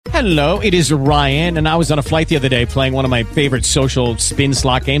Hello, it is Ryan, and I was on a flight the other day playing one of my favorite social spin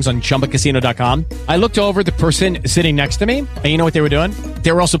slot games on ChumbaCasino.com. I looked over at the person sitting next to me, and you know what they were doing?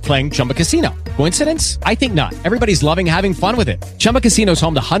 They were also playing Chumba Casino. Coincidence? I think not. Everybody's loving having fun with it. Chumba Casino is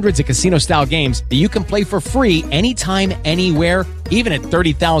home to hundreds of casino-style games that you can play for free anytime, anywhere, even at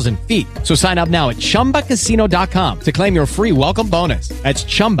 30,000 feet. So sign up now at ChumbaCasino.com to claim your free welcome bonus. That's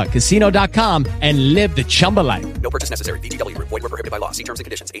ChumbaCasino.com and live the Chumba life. No purchase necessary. VGW. Void were prohibited by law. See terms and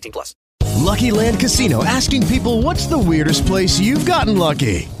conditions. 18+. Lucky Land Casino, asking people, what's the weirdest place you've gotten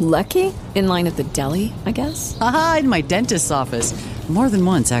lucky? Lucky? In line at the deli, I guess? Aha, in my dentist's office. More than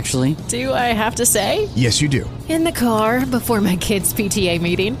once, actually. Do I have to say? Yes, you do. In the car before my kids' PTA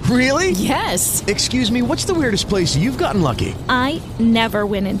meeting. Really? Yes. Excuse me, what's the weirdest place you've gotten lucky? I never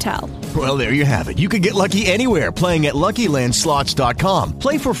win and tell. Well, there you have it. You can get lucky anywhere, playing at LuckyLandSlots.com.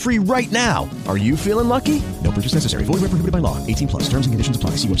 Play for free right now. Are you feeling lucky? No purchase necessary. Void where prohibited by law. 18+. Terms and conditions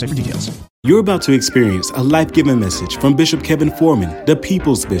apply. See website for details. You're about to experience a life-giving message from Bishop Kevin Foreman, the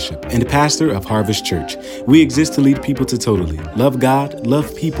People's Bishop and pastor of Harvest Church. We exist to lead people to totally love God,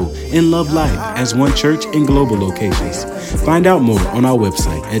 love people, and love life as one church in global locations. Find out more on our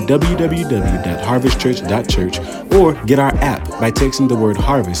website at www.harvestchurch.church or get our app by texting the word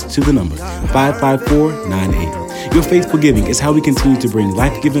HARVEST to the number 55498. Your faithful giving is how we continue to bring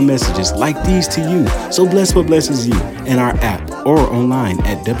life-giving messages like these to you. So bless what blesses you in our app or online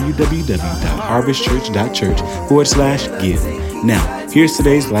at www.harvestchurch.church/give. Now, here's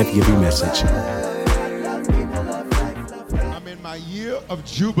today's life-giving message. I'm in my year of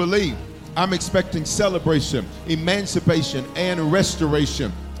Jubilee. I'm expecting celebration, emancipation, and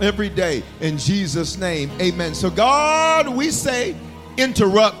restoration every day in Jesus' name. Amen. So God, we say,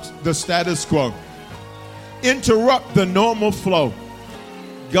 interrupt the status quo. Interrupt the normal flow.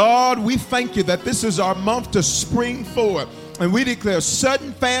 God, we thank you that this is our month to spring forward. And we declare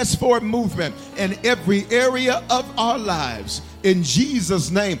sudden fast forward movement in every area of our lives. In Jesus'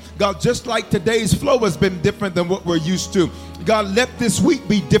 name. God, just like today's flow has been different than what we're used to. God, let this week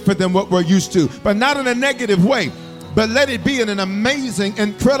be different than what we're used to. But not in a negative way. But let it be in an amazing,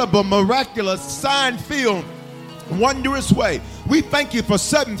 incredible, miraculous, sign-filled, wondrous way. We thank you for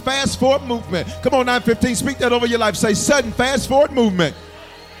sudden fast forward movement. Come on, 9:15, speak that over your life. Say sudden fast forward movement.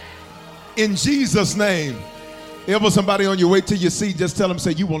 In Jesus' name. Ever somebody on your way to your seat, just tell them,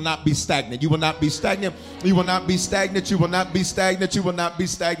 say, you will not be stagnant. You will not be stagnant. You will not be stagnant. You will not be stagnant. You will not be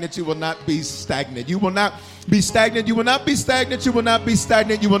stagnant. You will not be stagnant. You will not be stagnant. You will not be stagnant. You will not be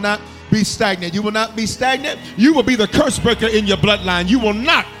stagnant. You will not be stagnant. You will not be stagnant. You will be the curse breaker in your bloodline. You will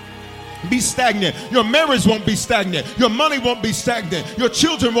not be stagnant. Your marriage won't be stagnant. Your money won't be stagnant. Your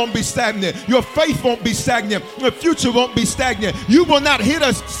children won't be stagnant. Your faith won't be stagnant. Your future won't be stagnant. You will not hit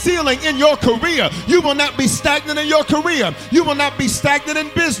a ceiling in your career. You will not be stagnant in your career. You will not be stagnant in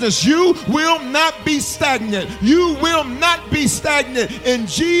business. You will not be stagnant. You will not be stagnant in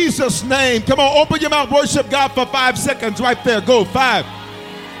Jesus' name. Come on, open your mouth, worship God for 5 seconds right there. Go. 5,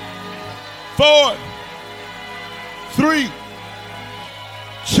 4, 3,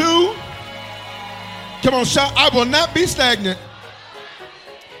 2. Come on, shout, I will not be stagnant.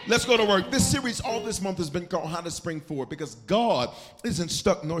 Let's go to work. This series all this month has been called How to Spring Forward, because God isn't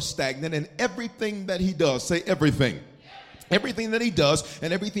stuck nor stagnant in everything that he does. Say everything. Everything that he does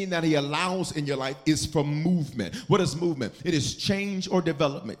and everything that he allows in your life is for movement. What is movement? It is change or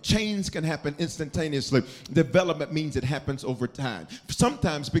development. Change can happen instantaneously. Development means it happens over time.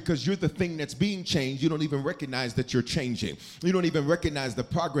 Sometimes because you're the thing that's being changed, you don't even recognize that you're changing. You don't even recognize the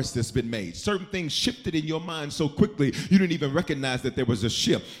progress that's been made. Certain things shifted in your mind so quickly, you didn't even recognize that there was a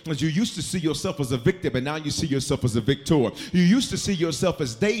shift. Because you used to see yourself as a victim, and now you see yourself as a victor. You used to see yourself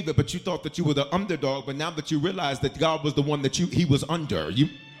as David, but you thought that you were the underdog, but now that you realize that God was the one that he was under you,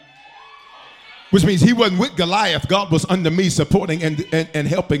 which means he wasn't with Goliath. God was under me, supporting and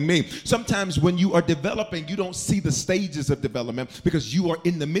helping me. Sometimes when you are developing, you don't see the stages of development because you are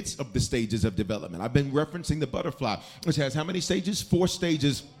in the midst of the stages of development. I've been referencing the butterfly, which has how many stages? 4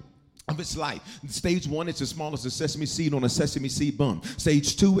 stages of its life. Stage 1, it's as small as a sesame seed on a sesame seed bun.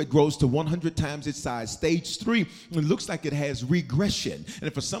 Stage 2, it grows to 100 times its size. Stage 3, it looks like it has regression.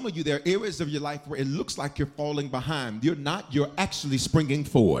 And for some of you, there are areas of your life where it looks like you're falling behind. You're not. You're actually springing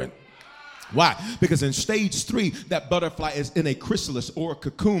forward. Why? Because in stage 3, that butterfly is in a chrysalis or a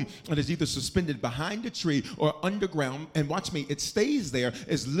cocoon and is either suspended behind a tree or underground. And watch me, it stays there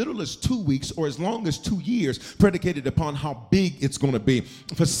as little as 2 weeks or as long as 2 years, predicated upon how big it's going to be.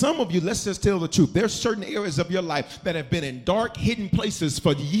 For some of you, let's just tell the truth. There's certain areas of your life that have been in dark, hidden places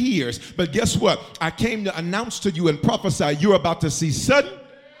for years. But guess what? I came to announce to you and prophesy you're about to see sudden,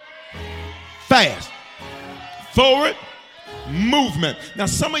 fast, forward, movement. Now,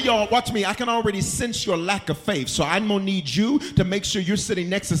 some of y'all, watch me, I can already sense your lack of faith. So I'm going to need you to make sure you're sitting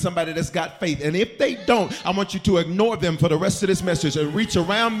next to somebody that's got faith. And if they don't, I want you to ignore them for the rest of this message and reach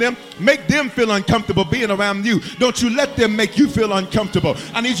around them. Make them feel uncomfortable being around you. Don't you let them make you feel uncomfortable.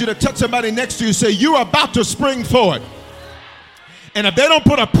 I need you to touch somebody next to you and say, you're about to spring forward. And if they don't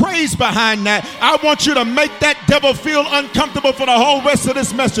put a praise behind that, I want you to make that devil feel uncomfortable for the whole rest of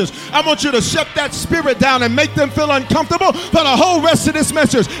this message. I want you to shut that spirit down and make them feel uncomfortable for the whole rest of this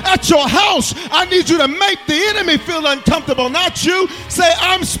message. At your house, I need you to make the enemy feel uncomfortable, not you. Say,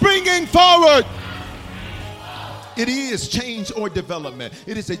 I'm springing forward. It is change or development.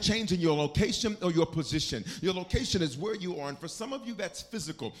 It is a change in your location or your position. Your location is where you are. And for some of you, that's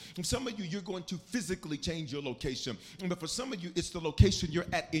physical. For some of you, you're going to physically change your location. But for some of you, it's the location you're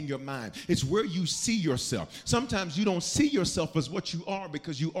at in your mind. It's where you see yourself. Sometimes you don't see yourself as what you are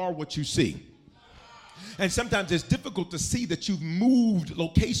because you are what you see. And sometimes it's difficult to see that you've moved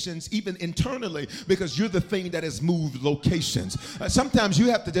locations even internally because you're the thing that has moved locations. Sometimes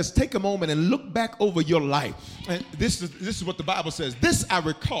you have to just take a moment and look back over your life. And this is what the Bible says. This I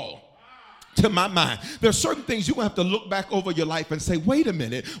recall to my mind. There are certain things you're going to have to look back over your life and say, wait a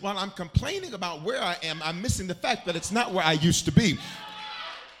minute, while I'm complaining about where I am, I'm missing the fact that it's not where I used to be.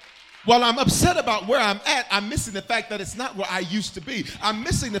 While I'm upset about where I'm at, I'm missing the fact that it's not where I used to be. I'm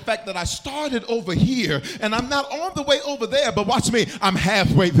missing the fact that I started over here and I'm not all the way over there, but watch me, I'm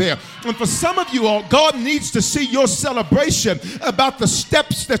halfway there. And for some of you all, God needs to see your celebration about the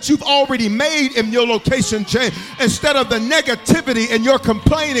steps that you've already made in your location change instead of the negativity and your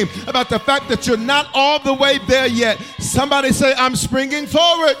complaining about the fact that you're not all the way there yet. Somebody say, I'm springing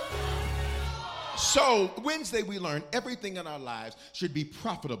forward. So Wednesday we learned everything in our lives should be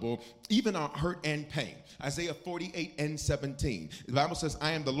profitable, even our hurt and pain. Isaiah 48:17. The Bible says,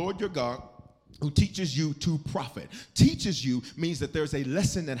 I am the Lord your God who teaches you to profit. Teaches you means that there's a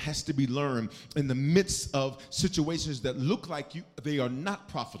lesson that has to be learned in the midst of situations that look like they are not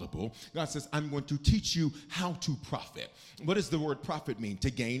profitable. God says, I'm going to teach you how to profit. What does the word profit mean? To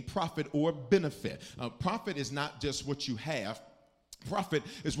gain profit or benefit. Profit is not just what you have. Profit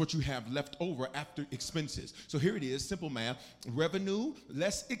is what you have left over after expenses. So here it is, simple math. Revenue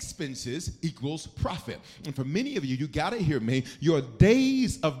less expenses equals profit. And for many of you, you got to hear me, your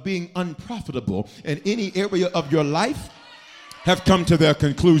days of being unprofitable in any area of your life have come to their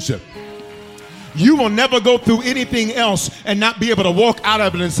conclusion. You will never go through anything else and not be able to walk out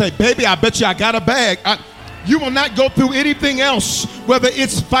of it and say, baby, I bet you I got a bag. You will not go through anything else, whether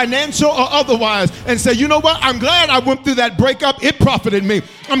it's financial or otherwise, and say, you know what? I'm glad I went through that breakup. It profited me.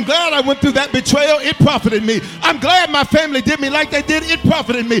 I'm glad I went through that betrayal. It profited me. I'm glad my family did me like they did. It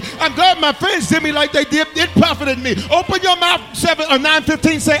profited me. I'm glad my friends did me like they did. It profited me. Open your mouth, 7 or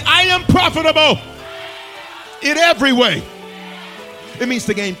 9:15. Say, I am profitable in every way. It means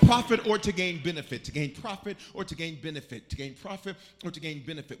to gain profit or to gain benefit, to gain profit or to gain benefit, to gain profit or to gain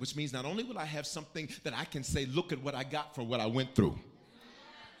benefit, which means not only will I have something that I can say, look at what I got for what I went through.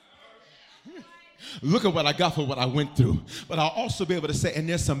 Look at what I got for what I went through. But I'll also be able to say, and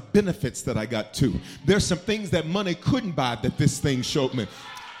there's some benefits that I got too. There's some things that money couldn't buy that this thing showed me.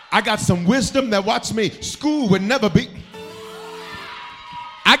 I got some wisdom that, watch me, school would never be.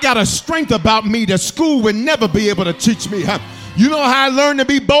 I got a strength about me that school would never be able to teach me. You know how I learned to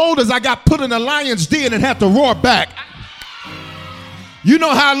be bold? As I got put in a lion's den and had to roar back. You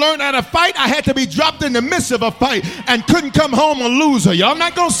know how I learned how to fight? I had to be dropped in the midst of a fight and couldn't come home a loser. Y'all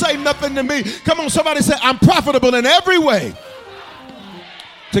not going to say nothing to me. Come on, somebody say, I'm profitable in every way.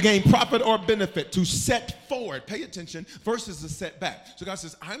 To gain profit or benefit, to set forward. Pay attention versus a setback. So God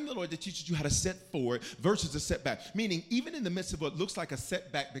says, I'm the Lord that teaches you how to set forward versus a setback. Meaning, even in the midst of what looks like a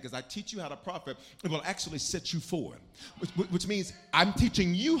setback, because I teach you how to profit, it will actually set you forward. Which means I'm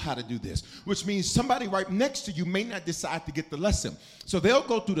teaching you how to do this. Which means somebody right next to you may not decide to get the lesson. So they'll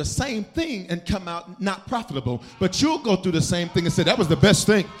go through the same thing and come out not profitable. But you'll go through the same thing and say, that was the best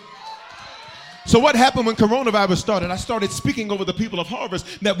thing. So what happened when coronavirus started? I started speaking over the people of Harvest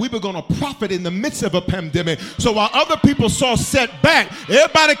that we were going to profit in the midst of a pandemic. So while other people saw setback,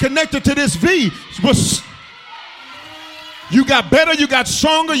 everybody connected to this V was, you got better, you got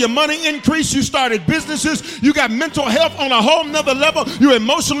stronger, your money increased, you started businesses, you got mental health on a whole nother level, you're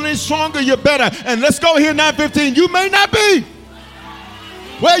emotionally stronger, you're better. And let's go here, 9:15. You may not be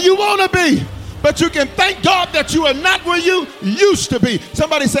where you want to be, but you can thank God that you are not where you used to be.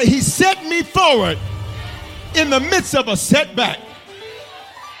 Somebody say, he set me forward in the midst of a setback.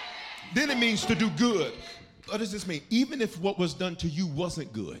 Then it means to do good. What does this mean? Even if what was done to you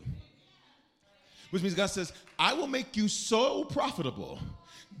wasn't good. Which means God says, I will make you so profitable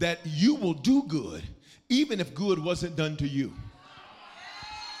that you will do good even if good wasn't done to you.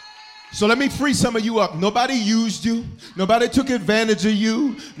 So let me free some of you up. Nobody used you. Nobody took advantage of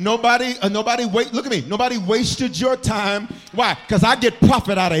you. Nobody look at me. Nobody wasted your time. Why? Because I get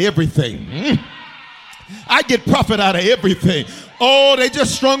profit out of everything. I get profit out of everything. Oh, they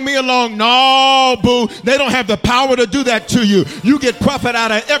just strung me along. No, boo. They don't have the power to do that to you. You get profit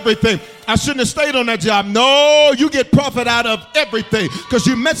out of everything. I shouldn't have stayed on that job. No, you get profit out of everything because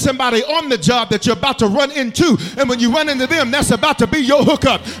you met somebody on the job that you're about to run into. And when you run into them, that's about to be your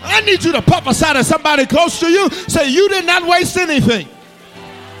hookup. I need you to prophesy to somebody close to you. Say, you did not waste anything.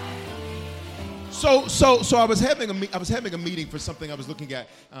 So I was having a meeting for something I was looking at.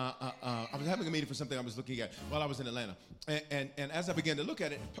 I was having a meeting for something I was looking at while I was in Atlanta. And as I began to look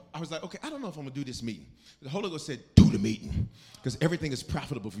at it, I was like, okay, I don't know if I'm going to do this meeting. The Holy Ghost said, do the meeting because everything is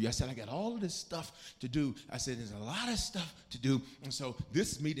profitable for you. I said, I got all of this stuff to do. I said, there's a lot of stuff to do. And so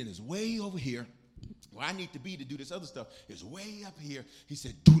this meeting is way over here. Where I need to be to do this other stuff is way up here. He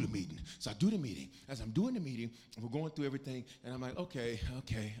said, do the meeting. So I do the meeting. As I'm doing the meeting, we're going through everything, and I'm like, okay,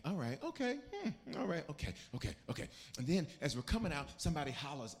 all right, okay. And then as we're coming out, somebody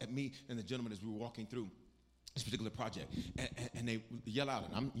hollers at me and the gentleman as we were walking through this particular project, and they yell out,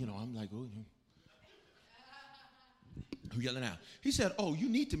 and I'm like, oh, who yelling out? He said, oh, you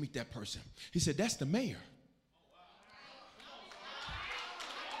need to meet that person. He said, that's the mayor.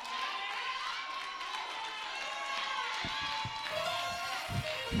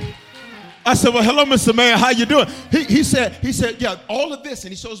 I said, well, hello, Mr. Mayor. How you doing? He said, yeah, all of this.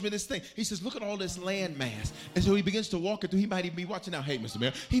 And he shows me this thing. He says, look at all this land mass. And so he begins to walk it through. He might even be watching now. Hey, Mr.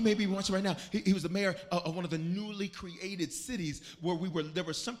 Mayor. He may be watching right now. He was the mayor of one of the newly created cities where there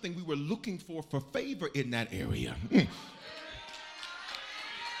was something we were looking for favor in that area.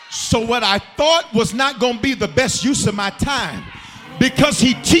 So what I thought was not going to be the best use of my time, because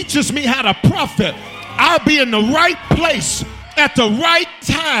he teaches me how to profit, I'll be in the right place at the right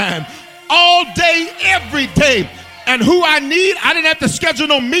time, all day, every day. And who I need, I didn't have to schedule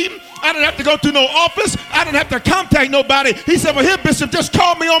no meeting. I didn't have to go to no office. I didn't have to contact nobody. He said, well, here, Bishop, just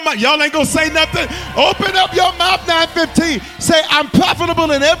call me on my, y'all ain't going to say nothing. Open up your mouth, 9:15. Say, I'm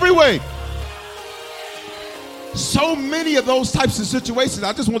profitable in every way. So many of those types of situations.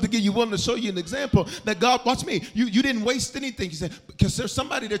 I just want to give you one to show you an example that God, watch me, you didn't waste anything. He said, because there's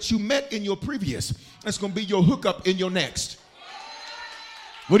somebody that you met in your previous that's going to be your hookup in your next.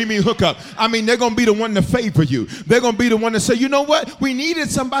 What do you mean hookup? I mean, they're going to be the one to favor you. They're going to be the one to say, you know what? We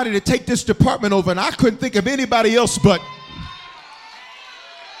needed somebody to take this department over, and I couldn't think of anybody else but.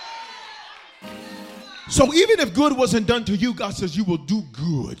 So even if good wasn't done to you, God says you will do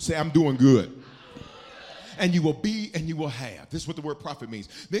good. Say, I'm doing good. And you will be and you will have. This is what the word prophet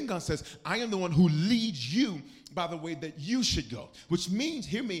means. Then God says, I am the one who leads you by the way that you should go. Which means,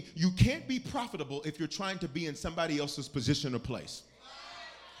 hear me, you can't be profitable if you're trying to be in somebody else's position or place.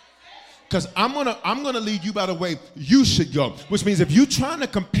 Because I'm gonna lead you by the way you should go. Which means if you're trying to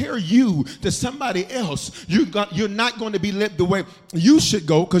compare you to somebody else, you're not going to be led the way you should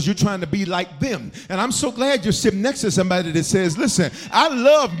go because you're trying to be like them. And I'm so glad you're sitting next to somebody that says, listen, I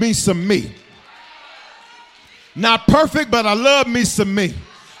love me some me. Not perfect, but I love me some me.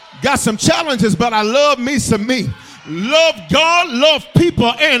 Got some challenges, but I love me some me. Love God, love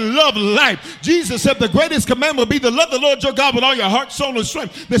people, and love life. Jesus said the greatest commandment will be to love the Lord your God with all your heart, soul, and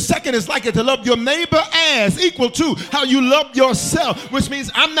strength. The second is like it, to love your neighbor as equal to how you love yourself, which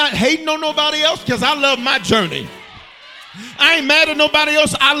means I'm not hating on nobody else because I love my journey. I ain't mad at nobody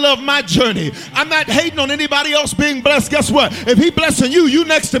else. I love my journey. I'm not hating on anybody else being blessed. Guess what? If he blessing you, you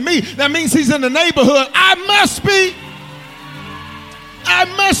next to me, that means he's in the neighborhood. I must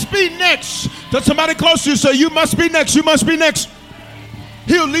be next. Tell somebody close to you, say, you must be next. You must be next.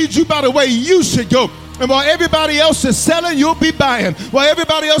 He'll lead you by the way you should go. And while everybody else is selling, you'll be buying. While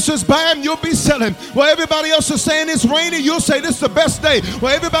everybody else is buying, you'll be selling. While everybody else is saying it's rainy, you'll say this is the best day.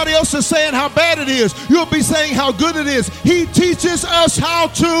 While everybody else is saying how bad it is, you'll be saying how good it is. He teaches us how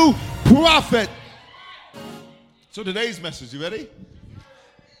to profit. So today's message, you ready?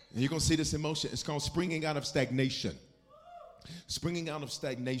 And you're going to see this in motion. It's called springing out of stagnation. Springing out of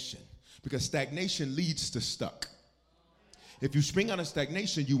stagnation. Because stagnation leads to stuck. If you spring out of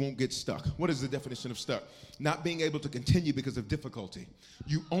stagnation, you won't get stuck. What is the definition of stuck? Not being able to continue because of difficulty.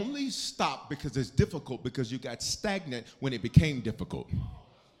 You only stop because it's difficult because you got stagnant when it became difficult.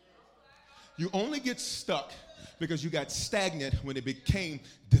 You only get stuck because you got stagnant when it became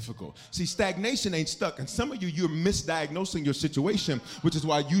difficult. See, stagnation ain't stuck. And some of you're misdiagnosing your situation, which is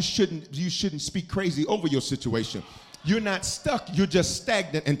why you shouldn't speak crazy over your situation. You're not stuck. You're just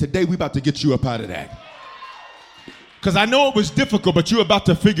stagnant. And today we're about to get you up out of that. Because I know it was difficult, but you're about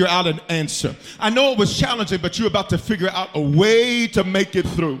to figure out an answer. I know it was challenging, but you're about to figure out a way to make it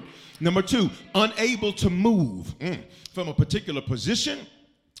through. Number 2, unable to move from a particular position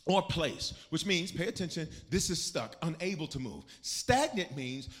or place, which means, pay attention, this is stuck, unable to move. Stagnant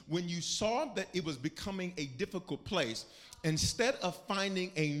means when you saw that it was becoming a difficult place, instead of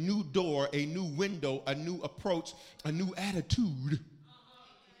finding a new door, a new window, a new approach, a new attitude,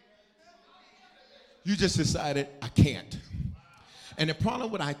 you just decided, I can't. And the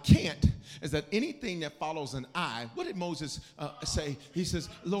problem with I can't is that anything that follows an I, what did Moses say? He says,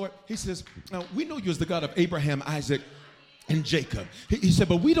 Lord, we know you as the God of Abraham, Isaac, and Jacob. He said,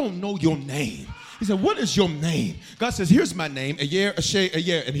 but we don't know your name. He said, what is your name? God says, here's my name, Ayer, Asher,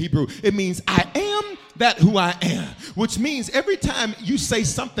 Ayer in Hebrew. It means I am that who I am, which means every time you say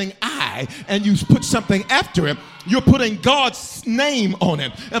something I and you put something after it, you're putting God's name on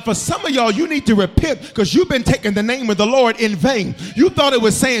it. And for some of y'all, you need to repent because you've been taking the name of the Lord in vain. You thought it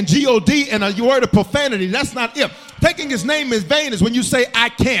was saying G-O-D and a word of profanity. That's not it. Taking his name in vain is when you say, I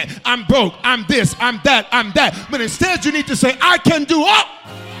can't, I'm broke, I'm this, I'm that, I'm that. But instead you need to say, I can do all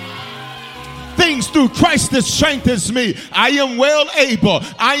things through Christ that strengthens me. I am well able.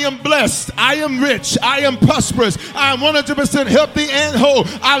 I am blessed. I am rich. I am prosperous. I am 100% healthy and whole.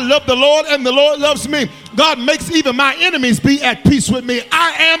 I love the Lord and the Lord loves me. God makes even my enemies be at peace with me.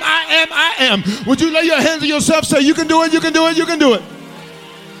 I am. Would you lay your hands on yourself, say, you can do it, you can do it, you can do it.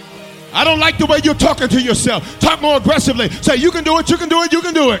 I don't like the way you're talking to yourself. Talk more aggressively. Say, you can do it, you can do it, you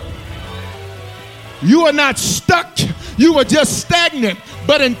can do it. You are not stuck. You are just stagnant.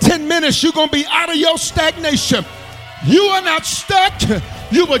 But in 10 minutes, you're going to be out of your stagnation. You are not stuck.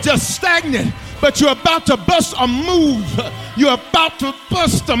 You were just stagnant. But you're about to bust a move. You're about to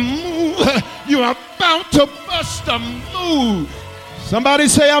bust a move. You're about to bust a move. Somebody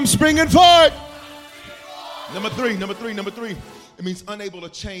say, I'm springing forward. Number three. It means unable to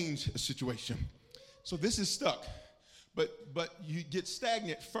change a situation. So this is stuck. But you get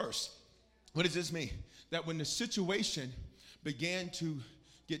stagnant first. What does this mean? That when the situation began to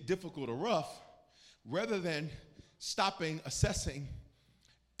get difficult or rough, rather than stopping, assessing,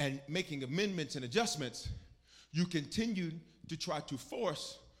 and making amendments and adjustments, you continued to try to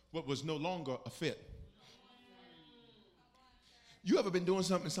force what was no longer a fit. You ever been doing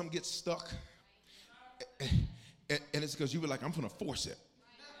something and something gets stuck? And it's because you were like, I'm going to force it.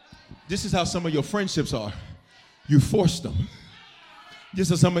 This is how some of your friendships are. You force them. This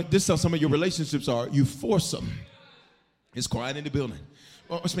is how some of your relationships are. You force them. It's quiet in the building.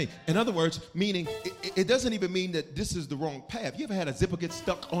 Well, what's mean? In other words, meaning it doesn't even mean that this is the wrong path. You ever had a zipper get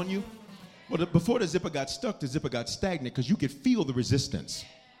stuck on you? Well, before the zipper got stuck, the zipper got stagnant because you could feel the resistance.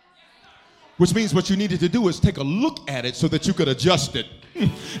 Which means what you needed to do is take a look at it so that you could adjust it.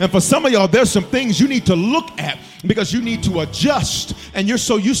 And for some of y'all, there's some things you need to look at because you need to adjust. And you're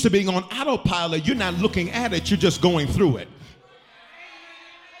so used to being on autopilot, you're not looking at it, you're just going through it.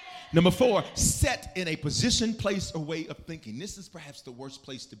 Number 4, set in a position, place, or way of thinking. This is perhaps the worst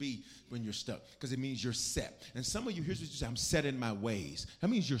place to be when you're stuck because it means you're set. And some of you, here's what you say, I'm set in my ways. That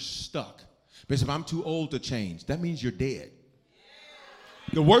means you're stuck. Because if I'm too old to change, that means you're dead.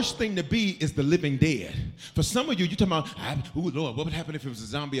 The worst thing to be is the living dead. For some of you, you're talking about, oh, Lord, what would happen if it was a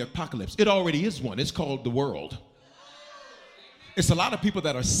zombie apocalypse? It already is one. It's called the world. It's a lot of people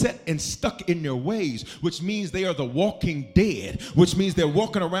that are set and stuck in their ways, which means they are the walking dead, which means they're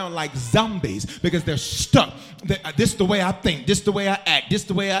walking around like zombies because they're stuck. This is the way I think. This is the way I act. This is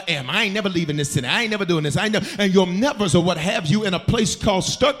the way I am. I ain't never leaving this city. I ain't never doing this. And your nevers are what have you in a place called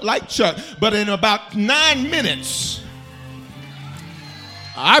stuck like Chuck. But in about 9 minutes,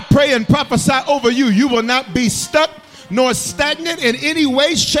 I pray and prophesy over you. You will not be stuck nor stagnant in any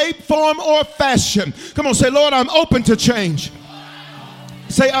way, shape, form, or fashion. Come on, say, Lord, I'm open to change.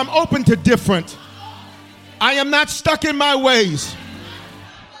 Say, I'm open to different. I am not stuck in my ways.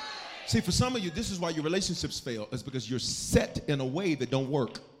 See, for some of you, this is why your relationships fail. Is because you're set in a way that don't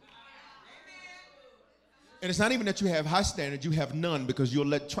work. And it's not even that you have high standards. You have none because you'll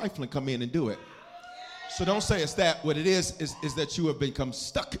let trifling come in and do it. So don't say it's that. What it is that you have become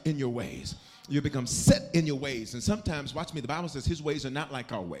stuck in your ways. You become set in your ways. And sometimes, watch me, the Bible says his ways are not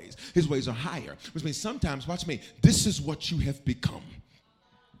like our ways. His ways are higher. Which means sometimes, watch me, this is what you have become.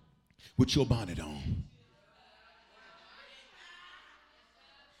 With your bonnet on.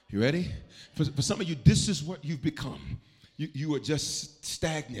 You ready? For some of you, this is what you've become. You are just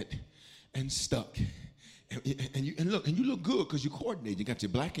stagnant and stuck. And you look good because you coordinate. You got your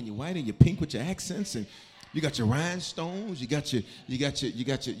black and your white and your pink with your accents, and you got your rhinestones. You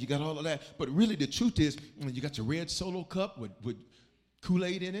got all of that. But really, the truth is, you got your red Solo cup with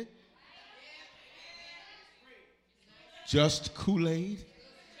Kool-Aid in it. Just Kool-Aid.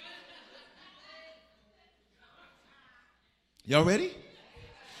 Y'all ready?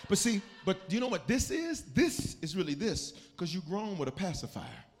 But you know what this is? This is really this, because you've grown with a pacifier.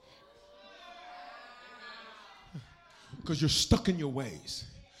 Because you're stuck in your ways.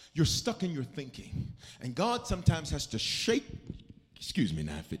 You're stuck in your thinking. And God sometimes has to shake,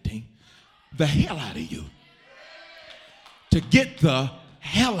 9:15, the hell out of you to get the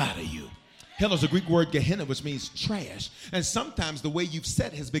hell out of you. Hell is a Greek word, Gehenna, which means trash. And sometimes the way you've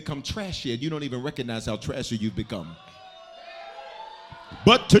set has become trashy and you don't even recognize how trashy you've become.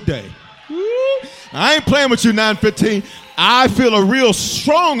 But today, I ain't playing with you, 9:15. I feel a real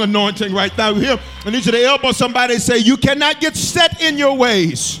strong anointing right now here. I need you to elbow somebody and say, you cannot get set in your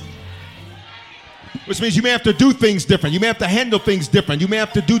ways. Which means you may have to do things different. You may have to handle things different. You may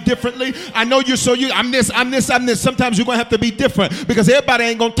have to do differently. I know I'm this. Sometimes you're going to have to be different because everybody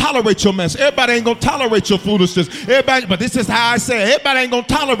ain't going to tolerate your mess. Everybody ain't going to tolerate your foolishness. But this is how I say it. Everybody ain't going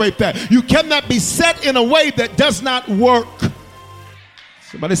to tolerate that. You cannot be set in a way that does not work.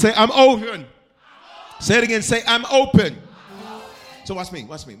 Somebody say, I'm open. Say it again. Say, I'm open. So watch me.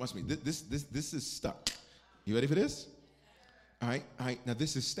 This is stuck. You ready for this? All right. Now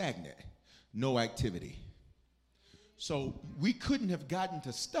this is stagnant. No activity. So we couldn't have gotten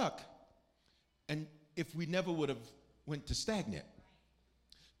to stuck and if we never would have went to stagnant.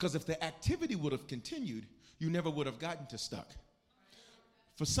 Because if the activity would have continued, you never would have gotten to stuck.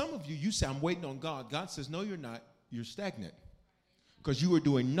 For some of you, you say, I'm waiting on God. God says, no, you're not. You're stagnant. Because you were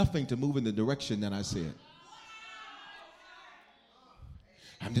doing nothing to move in the direction that I said.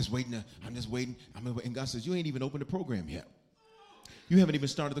 I'm just waiting. And God says, you ain't even opened the program yet. You haven't even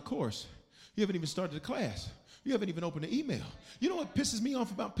started the course. You haven't even started the class. You haven't even opened the email. You know what pisses me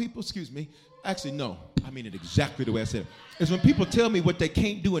off about people? Actually, no. I mean it exactly the way I said it. Is when people tell me what they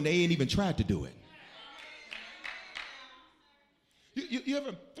can't do and they ain't even tried to do it. You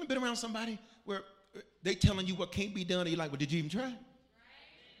ever been around somebody where they telling you what can't be done and you're like, well, did you even try?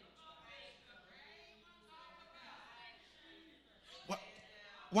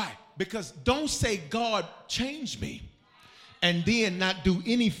 Why? Because don't say, God, change me, and then not do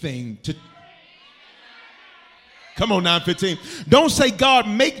anything to... Come on, 9:15. Don't say, God,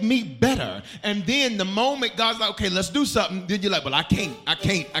 make me better. And then the moment God's like, okay, let's do something, then you're like, well, I can't.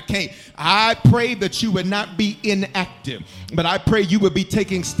 I pray that you would not be inactive, but I pray you would be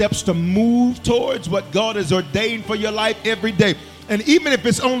taking steps to move towards what God has ordained for your life every day. And even if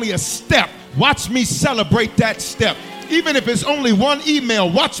it's only a step, watch me celebrate that step. Even if it's only one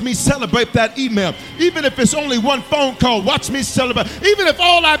email, watch me celebrate that email. Even if it's only one phone call, watch me celebrate. Even if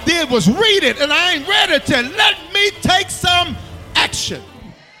all I did was read it and I ain't read it yet, let me take some action.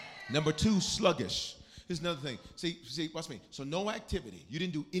 Number 2, sluggish. Here's another thing. See, watch me. So no activity. You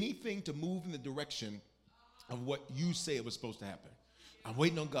didn't do anything to move in the direction of what you say it was supposed to happen. I'm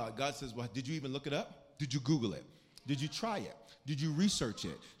waiting on God. God says, well, did you even look it up? Did you Google it? Did you try it? Did you research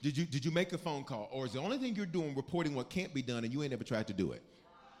it? Did you make a phone call? Or is the only thing you're doing reporting what can't be done and you ain't ever tried to do it?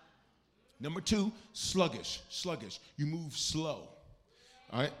 Number 2, sluggish. You move slow.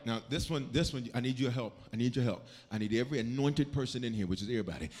 All right, now this one, I need your help. I need every anointed person in here, which is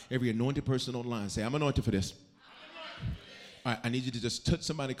everybody. Every anointed person online. Say, I'm anointed for this. All right, I need you to just touch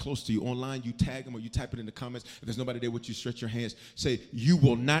somebody close to you online. You tag them or you type it in the comments. If there's nobody there, would you stretch your hands? Say, you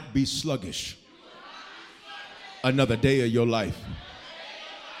will not be sluggish another day of your life.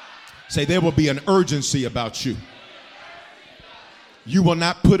 Say, there will be an urgency about you. You will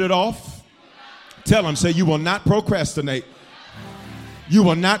not put it off. Tell them, say, you will not procrastinate. You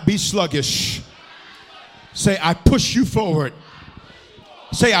will not be sluggish. Say, I push you forward.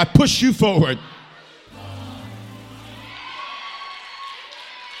 Say, I push you forward.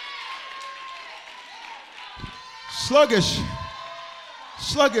 Sluggish.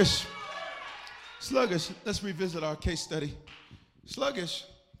 Let's revisit our case study. Sluggish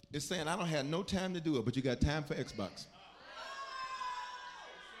is saying, I don't have no time to do it, but you got time for Xbox.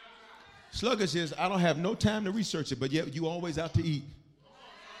 Sluggish is, I don't have no time to research it, but yet you always out to eat.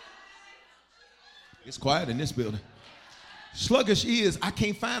 It's quiet in this building. Sluggish is, I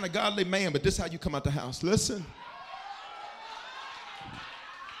can't find a godly man, but this is how you come out the house. Listen.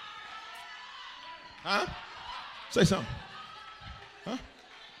 Huh? Say something. Huh?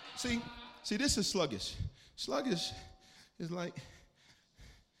 See, this is sluggish. Sluggish is like,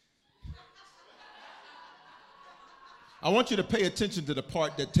 I want you to pay attention to the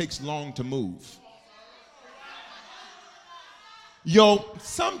part that takes long to move.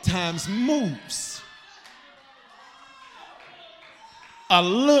 Sometimes moves a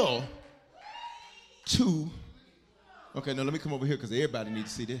little too. Okay, now let me come over here because everybody needs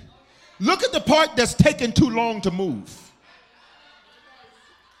to see this. Look at the part that's taking too long to move.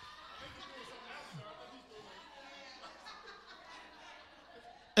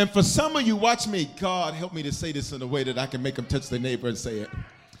 And for some of you, watch me. God, help me to say this in a way that I can make them touch their neighbor and say it.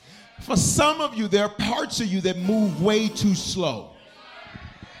 For some of you, there are parts of you that move way too slow.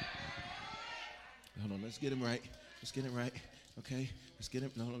 Hold on, let's get him right. Let's get him right. Okay, let's get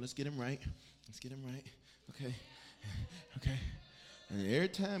him. No, let's get him right. Let's get him right. Okay, okay. And every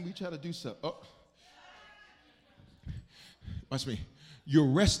time we try to do something, watch me. You're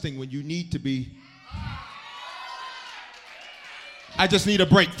resting when you need to be. I just need a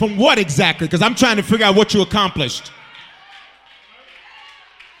break. From what exactly? Because I'm trying to figure out what you accomplished.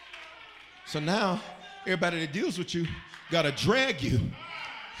 So now, everybody that deals with you got to drag you.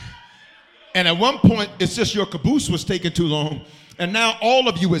 And at one point, it's just your caboose was taking too long. And now all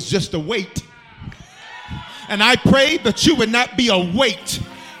of you is just a weight. And I pray that you would not be a weight.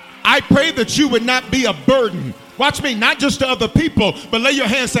 I pray that you would not be a burden. Watch me, not just to other people, but lay your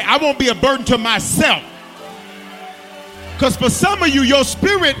hand and say, I won't be a burden to myself. Because for some of you, your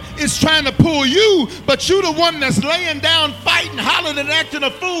spirit is trying to pull you, but you the one that's laying down, fighting, hollering, and acting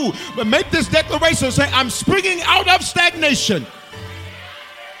a fool. But make this declaration and say, I'm springing out of stagnation.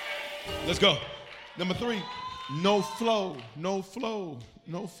 Let's go. Number 3, no flow, no flow,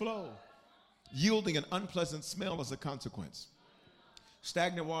 no flow. Yielding an unpleasant smell as a consequence.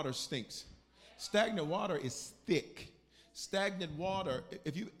 Stagnant water stinks. Stagnant water is thick. Stagnant water,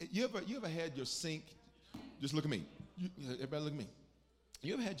 if you ever had your sink, just look at me. Everybody look at me.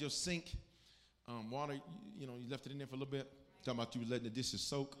 You ever had your sink water, you left it in there for a little bit? Talking about you letting the dishes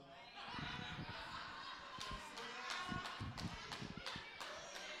soak.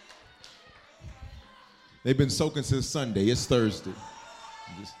 They've been soaking since Sunday. It's Thursday.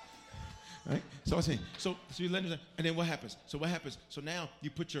 Right? So I say, so you let it, and then what happens? So what happens? So now you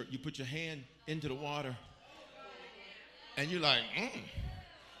put your hand into the water, and you're like,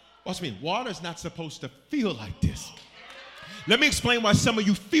 Watch me. Water's not supposed to feel like this. Let me explain why some of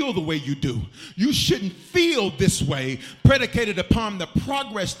you feel the way you do. You shouldn't feel this way, predicated upon the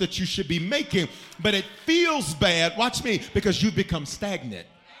progress that you should be making, but it feels bad, watch me, because you become stagnant.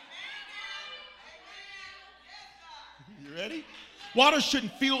 You ready? Water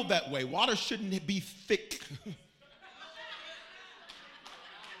shouldn't feel that way. Water shouldn't be thick.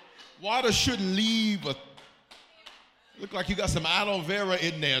 Water shouldn't leave look like you got some aloe vera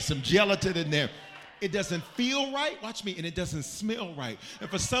in there, some gelatin in there. It doesn't feel right, watch me, and it doesn't smell right. And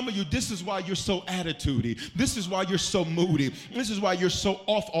for some of you, this is why you're so attitudey. This is why you're so moody. This is why you're so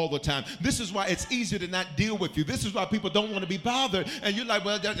off all the time. This is why it's easier to not deal with you. This is why people don't want to be bothered. And you're like,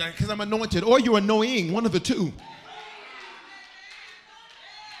 well, because I'm anointed. Or you're annoying, one of the two.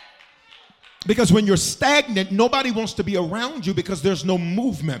 Because when you're stagnant, nobody wants to be around you because there's no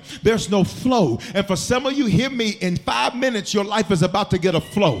movement. There's no flow. And for some of you, hear me, in 5 minutes, your life is about to get a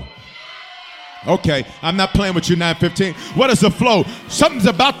flow. Okay, I'm not playing with you, 9:15. What is the flow? Something's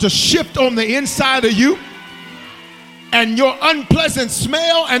about to shift on the inside of you, and your unpleasant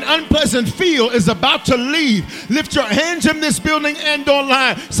smell and unpleasant feel is about to leave. Lift your hands in this building and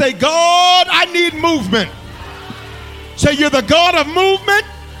online. Say, God, I need movement. Say, you're the God of movement,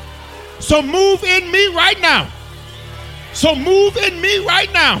 so move in me right now. So move in me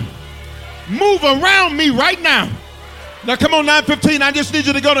right now. Move around me right now. Now come on, 9:15, I just need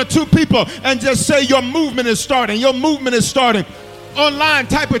you to go to 2 people and just say your movement is starting. Your movement is starting. Online,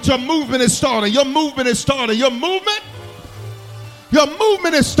 type it, your movement is starting. Your movement is starting. Your movement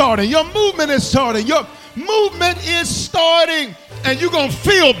is starting. Your movement is starting. Your movement is starting. And you're going to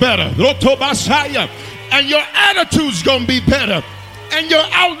feel better. And your attitude's going to be better. And your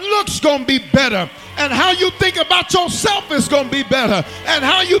outlook's going to be better. And how you think about yourself is going to be better. And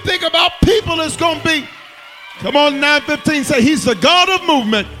how you think about people is going to be. Come on, 9:15, say he's the God of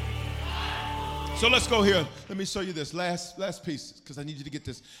movement. So let's go here. Let me show you this last piece, because I need you to get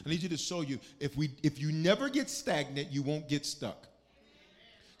this. I need you to show you, if you never get stagnant, you won't get stuck.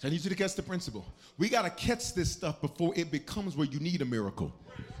 So I need you to catch the principle. We got to catch this stuff before it becomes where you need a miracle.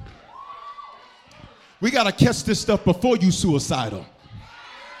 We got to catch this stuff before you suicidal.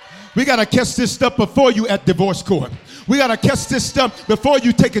 We got to catch this stuff before you at divorce court. We got to catch this stuff before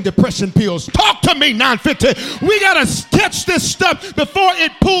you taking depression pills. Talk to me, 9:50. We got to catch this stuff before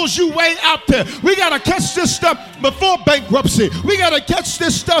it pulls you way out there. We got to catch this stuff before bankruptcy. We got to catch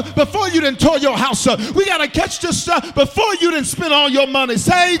this stuff before you done tore your house up. We got to catch this stuff before you done spend all your money.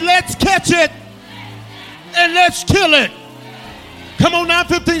 Say, let's catch it and let's kill it. Come on,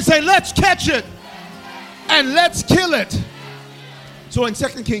 9:15, say, let's catch it and let's kill it. So in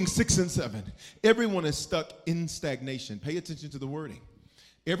 2 Kings 6 and 7, everyone is stuck in stagnation. Pay attention to the wording.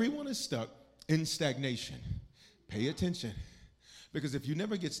 Everyone is stuck in stagnation. Pay attention. Because if you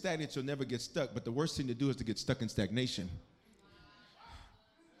never get stagnant, you'll never get stuck. But the worst thing to do is to get stuck in stagnation.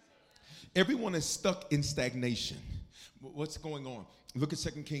 Everyone is stuck in stagnation. What's going on? Look at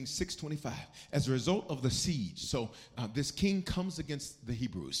 2 Kings 6:25. As a result of the siege, so this king comes against the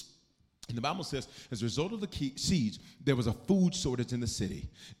Hebrews. And the Bible says, as a result of the siege, there was a food shortage in the city.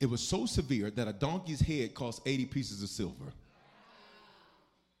 It was so severe that a donkey's head cost 80 pieces of silver.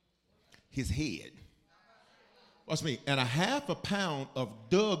 His head. Watch me. And a half a pound of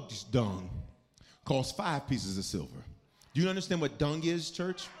dog's dung cost 5 pieces of silver. Do you understand what dung is,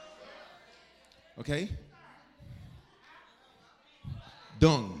 church? Okay?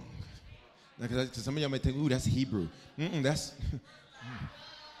 Dung. Because some of y'all may think, ooh, that's Hebrew. That's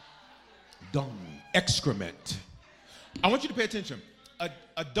dung, excrement. I want you to pay attention.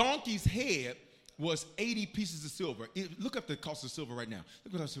 A donkey's head was 80 pieces of silver. Look up the cost of silver right now.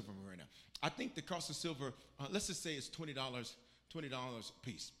 Look at our silver right now. I think the cost of silver, let's just say it's $20 a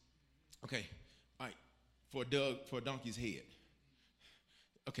piece. Okay, all right, for a donkey's head.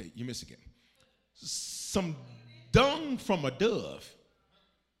 Okay, you miss again. Some dung from a dove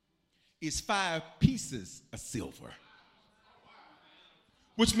is 5 pieces of silver,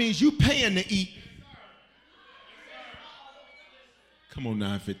 which means you paying to eat. Come on,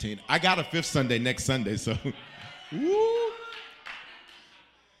 9:15. I got a 5th Sunday next Sunday, so. Woo.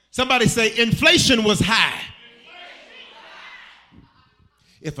 Somebody say inflation was high.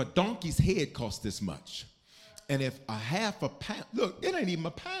 If a donkey's head cost this much, and if a half a pound, look, it ain't even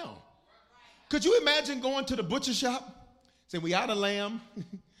a pound. Could you imagine going to the butcher shop, saying we out of lamb,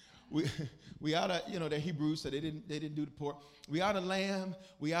 we out of, they're Hebrews, so they didn't do the pork. We out of lamb,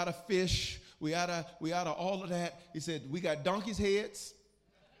 we out of fish, we out of all of that. He said we got donkey's heads,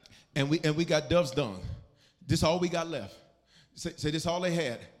 and we got dove's dung. This all we got left. Say this all they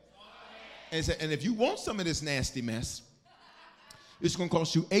had. And if you want some of this nasty mess, it's going to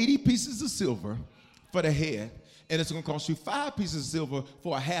cost you 80 pieces of silver for the head, and it's going to cost you 5 pieces of silver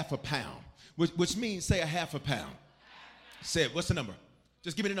for a half a pound, which means, say, a half a pound. Say it. What's the number?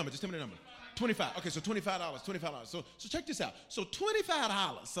 Just give me the number. Just tell me the number. 25. Okay, so $25. So check this out. So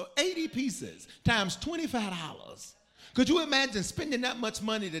 $25. So 80 pieces times $25. Could you imagine spending that much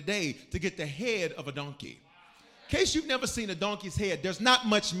money today to get the head of a donkey? In case you've never seen a donkey's head, there's not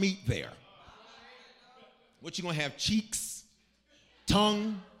much meat there. What you gonna have? Cheeks,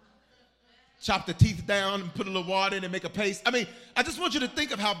 tongue, chop the teeth down and put a little water in and make a paste. I mean, I just want you to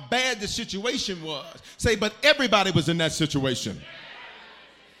think of how bad the situation was. Say, but everybody was in that situation.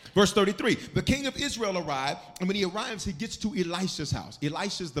 Verse 33, the king of Israel arrived, and when he arrives, he gets to Elisha's house.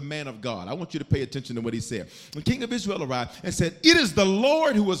 Elisha's the man of God. I want you to pay attention to what he said. The king of Israel arrived and said, it is the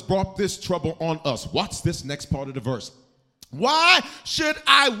Lord who has brought this trouble on us. Watch this next part of the verse. Why should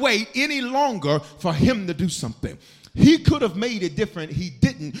I wait any longer for him to do something? He could have made it different. He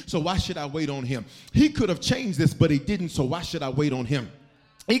didn't, so why should I wait on him? He could have changed this, but he didn't, so why should I wait on him?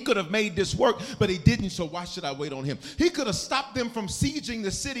 He could have made this work, but he didn't, so why should I wait on him? He could have stopped them from sieging the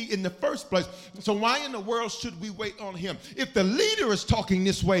city in the first place, so why in the world should we wait on him? If the leader is talking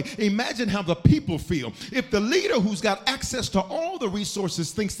this way, imagine how the people feel. If the leader who's got access to all the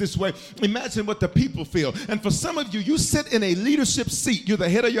resources thinks this way, imagine what the people feel. And for some of you, you sit in a leadership seat. You're the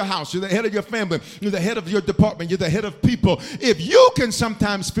head of your house. You're the head of your family. You're the head of your department. You're the head of people. If you can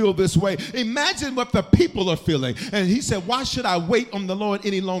sometimes feel this way, imagine what the people are feeling. And he said, why should I wait on the Lord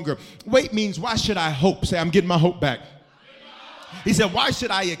any longer? Wait means, why should I hope? Say, I'm getting my hope back. He said, why should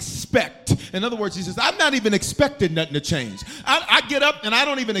I expect? In other words, he says, I'm not even expecting nothing to change. I get up and I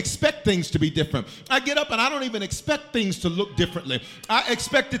don't even expect things to be different. I get up and I don't even expect things to look differently. I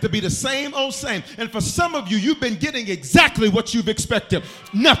expect it to be the same old same. And for some of you, you've been getting exactly what you've expected.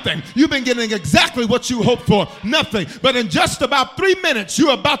 Nothing. You've been getting exactly what you hoped for. Nothing. But in just about 3 minutes,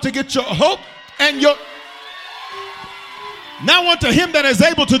 you're about to get your hope and your... Now unto him that is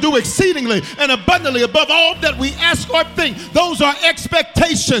able to do exceedingly and abundantly above all that we ask or think. Those are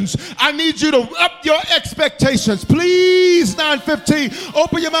expectations. I need you to up your expectations. Please, 9:15.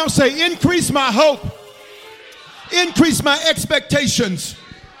 Open your mouth, say, increase my hope. Increase my expectations.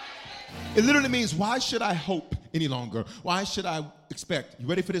 It literally means, why should I hope any longer? Why should I expect? You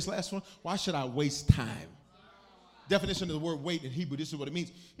ready for this last one? Why should I waste time? Definition of the word wait in Hebrew, this is what it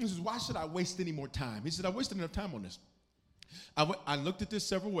means. He says, why should I waste any more time? He said, I wasted enough time on this. I looked at this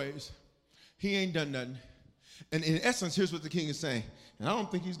several ways. He ain't done nothing. And in essence, here's what the king is saying. And I don't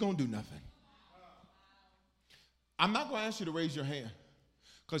think he's going to do nothing. I'm not going to ask you to raise your hand,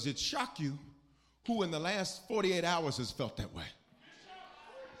 because it'd shock you who in the last 48 hours has felt that way.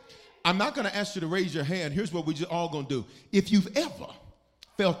 I'm not going to ask you to raise your hand. Here's what we're all going to do. If you've ever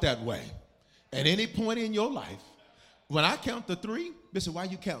felt that way at any point in your life, when I count to three, Bishop, why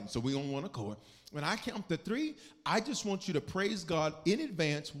you counting? So we on one accord. When I count to three, I just want you to praise God in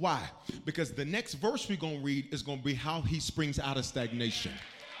advance. Why? Because the next verse we're going to read is going to be how he springs out of stagnation.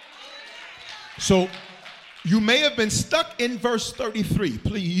 So you may have been stuck in verse 33.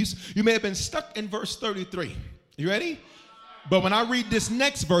 Please. You may have been stuck in verse 33. You ready? But when I read this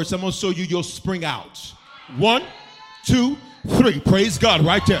next verse, I'm going to show you you'll spring out. 1, 2, 3. Praise God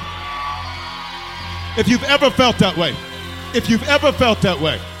right there. If you've ever felt that way. If you've ever felt that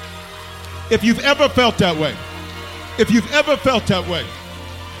way. If you've ever felt that way. If you've ever felt that way.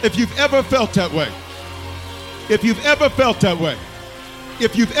 If you've ever felt that way. If you've ever felt that way.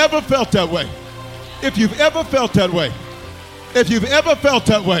 If you've ever felt that way. If you've ever felt that way. If you've ever felt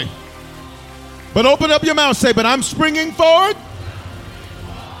that way. But open up your mouth and say, but I'm springing forward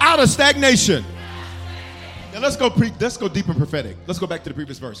out of stagnation. Now let's go deep and prophetic. Let's go back to the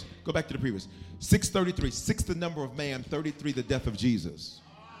previous verse. Go back to the previous. 6:33. 6 the number of man, 33 the death of Jesus.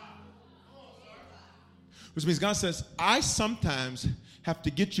 Which means God says, I sometimes have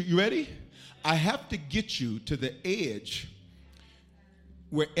to get you. You ready? I have to get you to the edge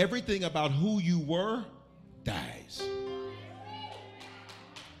where everything about who you were dies.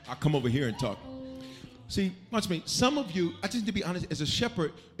 I'll come over here and talk. See, watch me. Some of you, I just need to be honest, as a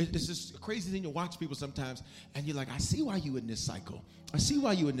shepherd, it's just a crazy thing to watch people sometimes, and you're like, I see why you in this cycle. I see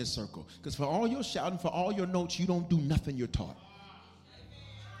why you in this circle. Because for all your shouting, for all your notes, you don't do nothing you're taught.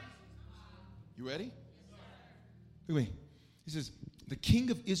 You ready? Look at me. He says, the king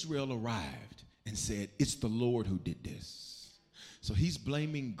of Israel arrived and said, it's the Lord who did this. So he's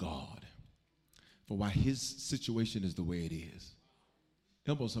blaming God for why his situation is the way it is.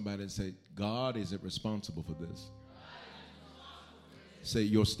 Help on somebody and say, God isn't responsible for this. Say,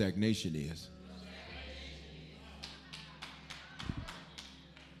 your stagnation is.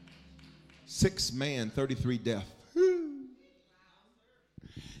 6 man, 33 death.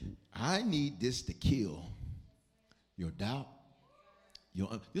 I need this to kill your doubt.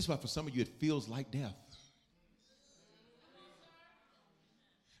 This is why for some of you it feels like death.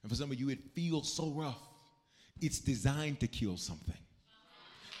 And for some of you it feels so rough. It's designed to kill something.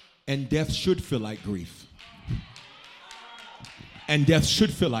 And death should feel like grief. And death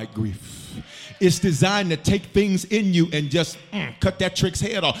should feel like grief. It's designed to take things in you and just cut that trick's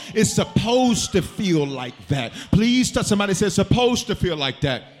head off. It's supposed to feel like that. Please touch somebody say it's supposed to feel like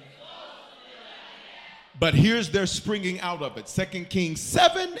that. But here's their springing out of it. 2 Kings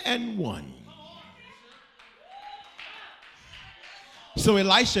 7:1. So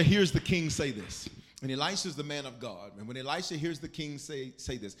Elisha hears the king say this. And Elisha's the man of God. And when Elisha hears the king say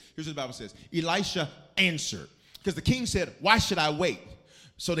this, here's what the Bible says. Elisha answered. Because the king said, why should I wait?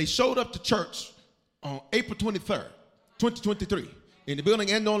 So they showed up to church on April 23rd, 2023, in the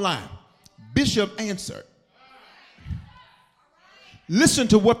building and online. Bishop answered. Listen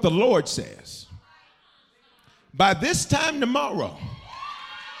to what the Lord says. By this time tomorrow,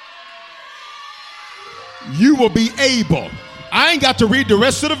 you will be able. I ain't got to read the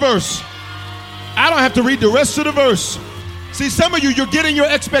rest of the verse. I don't have to read the rest of the verse. See, some of you, you're getting your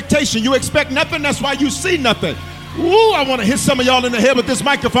expectation. You expect nothing. That's why you see nothing. Ooh, I want to hit some of y'all in the head with this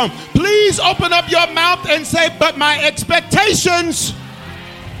microphone. Please open up your mouth and say, but my expectations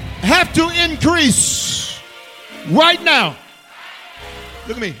have to increase right now.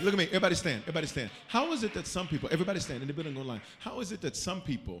 Look at me, look at me. Everybody stand, everybody stand. How is it that some people, everybody stand in the building online, how is it that some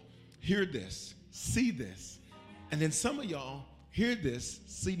people hear this, see this, and then some of y'all hear this,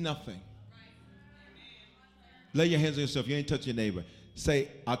 see nothing? Lay your hands on yourself. You ain't touching your neighbor. Say,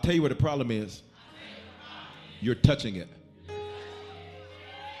 I'll tell you what the problem is. You're touching it.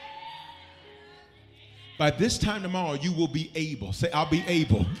 By this time tomorrow, you will be able. Say, I'll be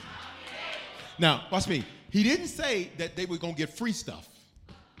able. Now, watch me. He didn't say that they were going to get free stuff.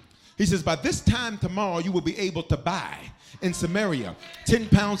 He says, by this time tomorrow, you will be able to buy in Samaria 10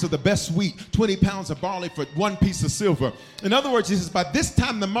 pounds of the best wheat, 20 pounds of barley for 1 piece of silver. In other words, he says, by this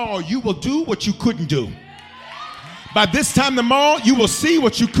time tomorrow, you will do what you couldn't do. By this time tomorrow, you will see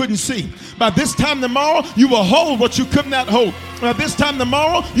what you couldn't see. By this time tomorrow, you will hold what you could not hold. By this time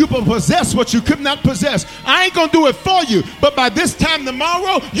tomorrow, you will possess what you could not possess. I ain't going to do it for you, but by this time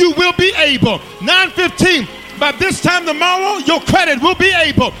tomorrow, you will be able. 9:15. By this time tomorrow, your credit will be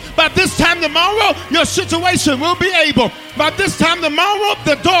able. By this time tomorrow, your situation will be able. By this time tomorrow,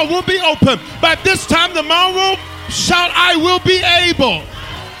 the door will be open. By this time tomorrow, shout, I will be able.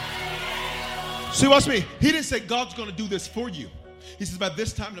 See, watch me. He didn't say God's going to do this for you. He says, by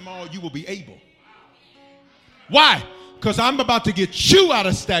this time tomorrow, you will be able. Why? Because I'm about to get you out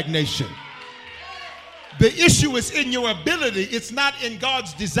of stagnation. The issue is in your ability. It's not in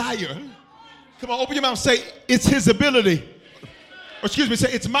God's desire. Come on, open your mouth and say, it's his ability. Or excuse me,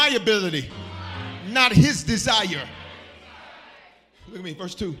 say, it's my ability, not his desire. Look at me,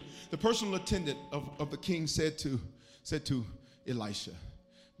 verse 2. The personal attendant of the king said to Elisha,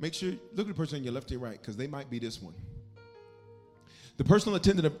 make sure, look at the person on your left or right, because they might be this one. The personal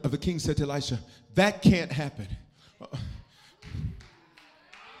attendant of the king said to Elisha, that can't happen.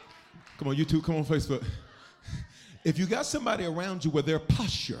 Come on, YouTube, come on, Facebook. If you got somebody around you where their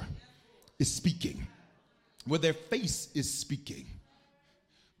posture is speaking, where their face is speaking,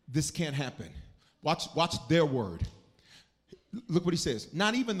 this can't happen. Watch their word. Look what he says.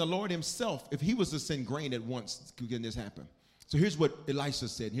 Not even the Lord himself, if he was to send grain at once, can this happen? So here's what Elisha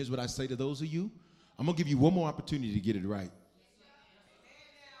said, and here's what I say to those of you. I'm going to give you one more opportunity to get it right.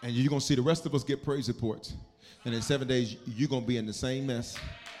 And you're going to see the rest of us get praise reports. And in 7 days, you're going to be in the same mess.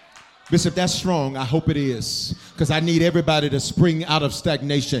 Bishop, that's strong. I hope it is. Because I need everybody to spring out of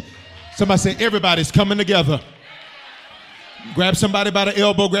stagnation. Somebody say, everybody's coming together. Grab somebody by the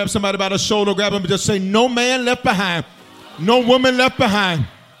elbow, grab somebody by the shoulder, grab them and just say, no man left behind. No woman left behind.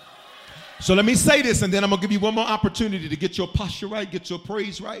 So let me say this, and then I'm going to give you one more opportunity to get your posture right, get your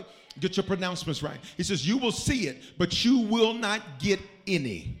praise right, get your pronouncements right. He says, you will see it, but you will not get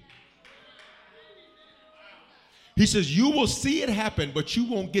any. He says, you will see it happen, but you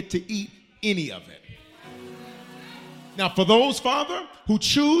won't get to eat any of it. Now, for those, Father, who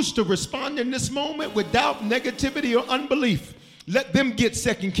choose to respond in this moment with doubt, negativity, or unbelief, let them get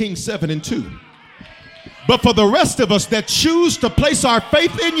 2 Kings 7:2. But for the rest of us that choose to place our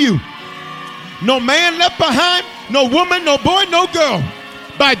faith in you, no man left behind, no woman, no boy, no girl,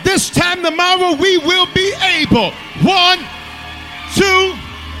 by this time tomorrow we will be able. 1, 2,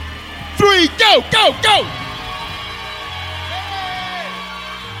 3, go, go, go.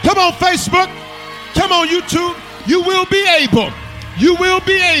 Come on, Facebook. Come on, YouTube. You will be able. You will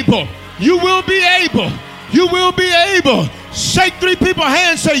be able. You will be able. You will be able. Shake 3 people's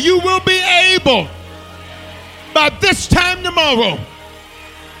hands. Say, you will be able. By this time tomorrow.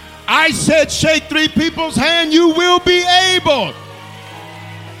 I said, shake 3 people's hand. You will be able.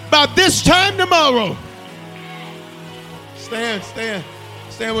 By this time tomorrow. Stand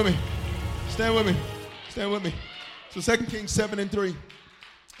with me. Stand with me. Stand with me. So 2 Kings 7:3.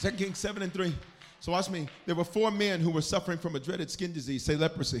 2 Kings 7:3. So watch me. There were 4 men who were suffering from a dreaded skin disease, say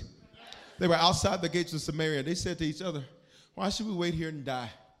leprosy. They were outside the gates of Samaria. They said to each other, why should we wait here and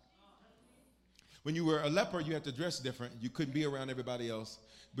die? When you were a leper, you had to dress different. You couldn't be around everybody else,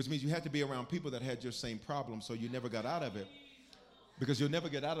 which means you had to be around people that had your same problem, so you never got out of it. Because you'll never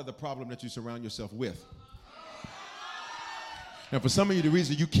get out of the problem that you surround yourself with. Now, for some of you, the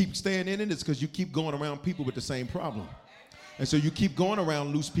reason you keep staying in it is because you keep going around people with the same problem. And so you keep going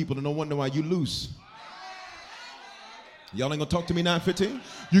around loose people, and no wonder why you loose. Y'all ain't gonna talk to me 9:15?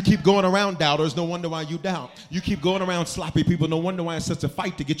 You keep going around doubters, no wonder why you doubt. You keep going around sloppy people, no wonder why it's such a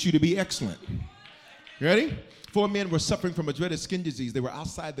fight to get you to be excellent. You ready? 4 men were suffering from a dreaded skin disease. They were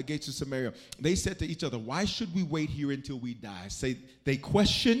outside the gates of Samaria. They said to each other, why should we wait here until we die? Say, they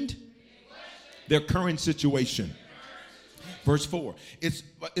questioned their current situation. Verse 4,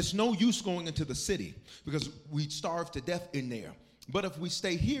 it's no use going into the city because we'd starve to death in there. But if we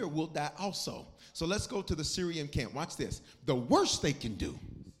stay here, we'll die also. So let's go to the Syrian camp. Watch this. The worst they can do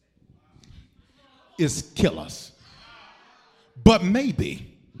is kill us. But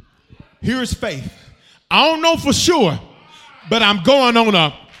maybe, here's faith. I don't know for sure, but I'm going on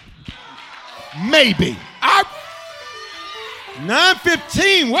a maybe.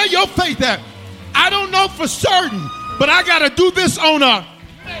 9:15, where your faith at? I don't know for certain, but I got to do this on a.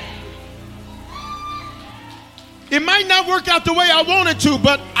 It might not work out the way I wanted to,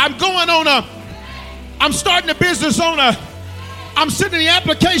 but I'm going on a. I'm starting a business on a. I'm sending the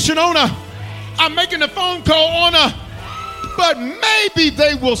application on a. I'm making a phone call on a. But maybe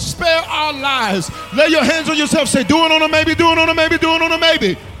they will spare our lives. Lay your hands on yourself. Say, do it on a maybe, do it on a maybe, do it on a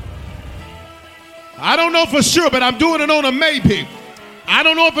maybe. I don't know for sure, but I'm doing it on a maybe. I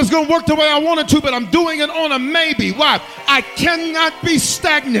don't know if it's going to work the way I want it to, but I'm doing it on a maybe. Why? I cannot be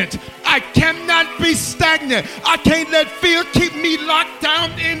stagnant. I cannot be stagnant. I can't let fear keep me locked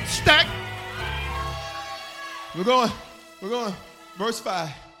down in We're going. Verse 5.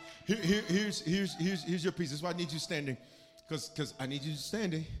 Here's your piece. That's why I need you standing. Because I need you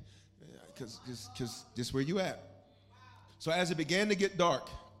standing. Because this is where you at. So as it began to get dark,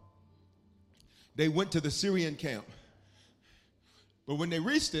 they went to the Syrian camp. But when they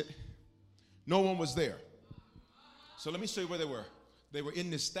reached it, no one was there. So let me show you where they were. They were in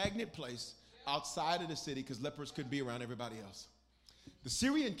this stagnant place outside of the city because lepers couldn't be around everybody else. The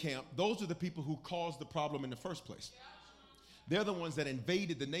Syrian camp, those are the people who caused the problem in the first place. They're the ones that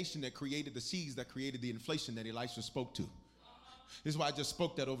invaded the nation, that created the seeds, that created the inflation that Elisha spoke to. This is why I just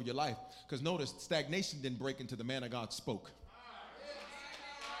spoke that over your life. Because notice, stagnation didn't break until the man of God spoke.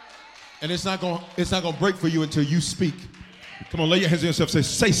 And it's not going to break for you until you speak. Come on, lay your hands on yourself and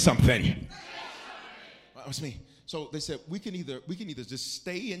say something. What's me? So they said, we can either just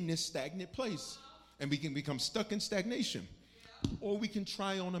stay in this stagnant place and we can become stuck in stagnation, or we can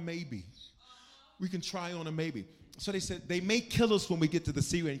try on a maybe. We can try on a maybe. So they said, they may kill us when we get to the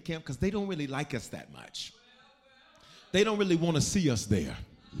Syrian camp because they don't really like us that much. They don't really want to see us there.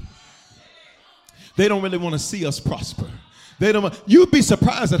 They don't really want to see us prosper. You'd be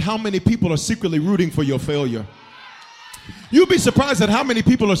surprised at how many people are secretly rooting for your failure. You'd be surprised at how many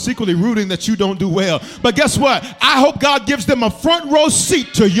people are secretly rooting that you don't do well. But guess what? I hope God gives them a front row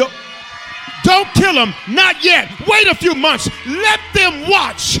seat to your... Don't kill them. Not yet. Wait a few months. Let them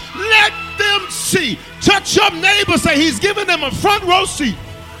watch. Let them see. Touch your neighbor. Say he's giving them a front row seat.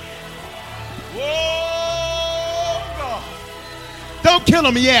 Whoa, God. Don't kill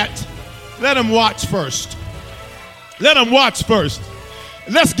them yet. Let them watch first. Let them watch first.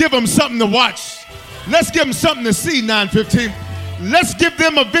 Let's give them something to watch. Let's give them something to see, 9:15. Let's give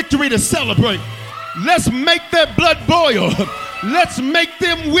them a victory to celebrate. Let's make their blood boil. Let's make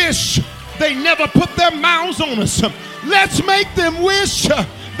them wish they never put their mouths on us. Let's make them wish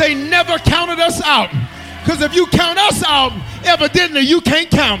they never counted us out. Because if you count us out, evidently you can't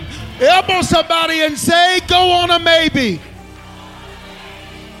count. Elbow somebody and say, go on a maybe.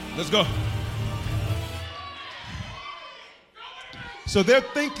 Let's go. So they're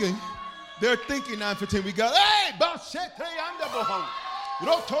thinking 9:15. We got, hey, Bashete anda bohon.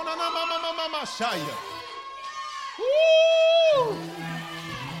 Rotona mama shaya. Woo!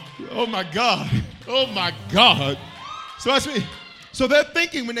 Oh my God. Oh my God. So that's me. So they're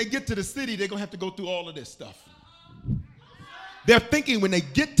thinking when they get to the city, they're going to have to go through all of this stuff. They're thinking when they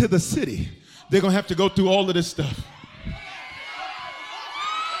get to the city, they're going to have to go through all of this stuff.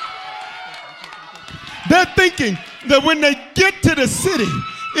 They're thinking that when they get to the city,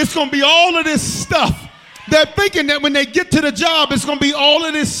 it's going to be all of this stuff. They're thinking that when they get to the job, it's going to be all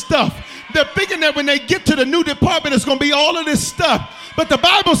of this stuff. They're thinking that when they get to the new department, it's going to be all of this stuff. But the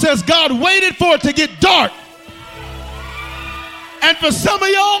Bible says God waited for it to get dark. And for some of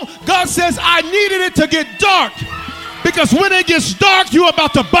y'all, God says, I needed it to get dark. Because when it gets dark, you're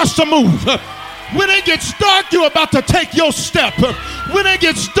about to bust a move. When it gets dark, you're about to take your step. When it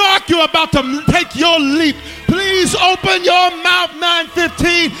gets dark, you're about to take your leap. Please open your mouth,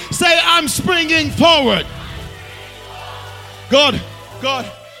 9:15. Say, I'm springing forward. God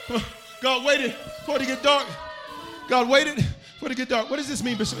waited for it to get dark. God waited for it to get dark. What does this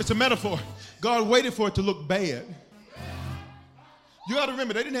mean? It's a metaphor. God waited for it to look bad. You got to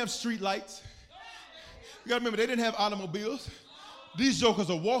remember, they didn't have street lights. You got to remember, they didn't have automobiles. These jokers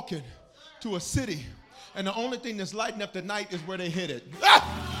are walking to a city, and the only thing that's lighting up the night is where they headed.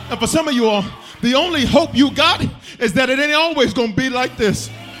 And for some of you all, the only hope you got is that it ain't always going to be like this.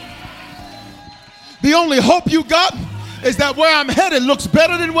 The only hope you got is that where I'm headed looks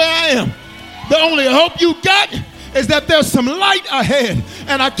better than where I am. The only hope you got is that there's some light ahead.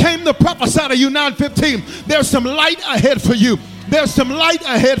 And I came to prophesy to you, 9:15. There's some light ahead for you. There's some light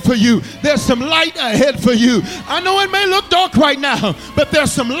ahead for you. There's some light ahead for you. I know it may look dark right now, but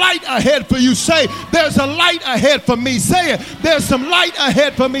there's some light ahead for you. Say, there's a light ahead for me. Say it. There's some light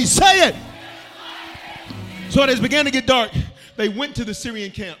ahead for me. Say it. So as it began to get dark, they went to the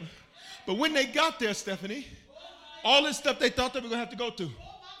Syrian camp. But when they got there, Stephanie, all this stuff they thought they were going to have to go through.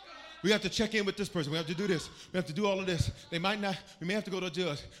 We have to check in with this person. We have to do this. We have to do all of this. They might not. We may have to go to a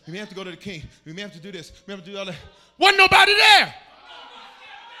judge. We may have to go to the king. We may have to do this. We have to do all that. Wasn't nobody there.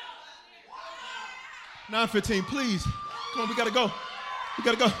 9:15, please. Come on, we got to go. We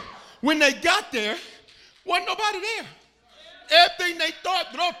got to go. When they got there, wasn't nobody there. Everything they thought,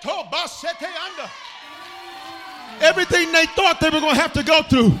 everything they thought they were going to have to go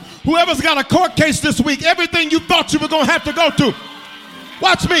through. Whoever's got a court case this week, everything you thought you were going to have to go through.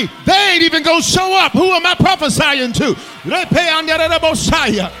 Watch me. They ain't even going to show up. Who am I prophesying to?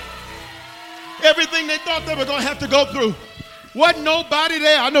 Everything they thought they were going to have to go through. Wasn't nobody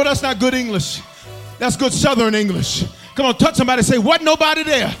there. I know that's not good English. That's good Southern English. Come on, touch somebody. Say, wasn't nobody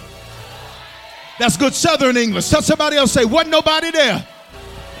there. That's good Southern English. Touch somebody else. Say, wasn't nobody there.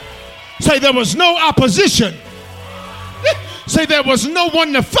 Say, there was no opposition. Say, there was no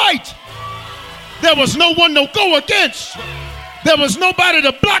one to fight. There was no one to go against. There was nobody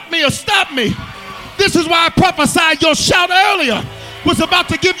to block me or stop me. This is why I prophesied your shout earlier was about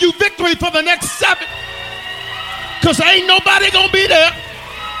to give you victory for the next 7. Because ain't nobody going to be there.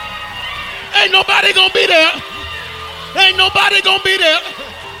 Ain't nobody going to be there. Ain't nobody going to be there.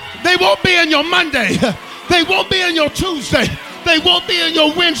 They won't be in your Monday. They won't be in your Tuesday. They won't be in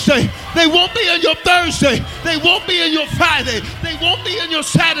your Wednesday. They won't be in your Thursday. They won't be in your Friday. They won't be in your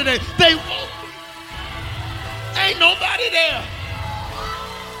Saturday. They won't. Ain't nobody there.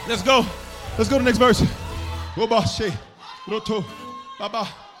 Let's go. Let's go to the next verse.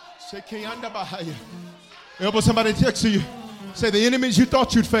 Help somebody text to you. Say the enemies you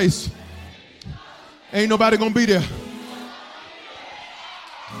thought you'd face. Ain't nobody gonna be there.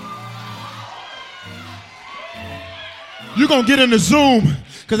 You're gonna get in the Zoom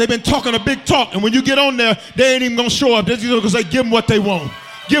because they've been talking a big talk, and when you get on there, they ain't even gonna show up. They're just gonna say, give them what they want.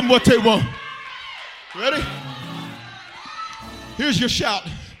 Give them what they want. Ready? Here's your shout.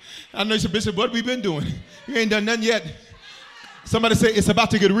 I know you said, Bishop, what we been doing? You ain't done nothing yet. Somebody say, it's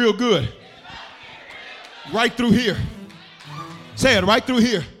about to get real good. Right through here. Say it, right through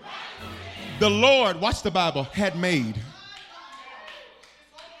here. The Lord, watch the Bible, had made.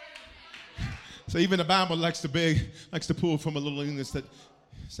 So even the Bible likes to pull from a little English that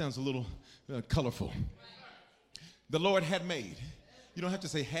sounds a little colorful. The Lord had made. You don't have to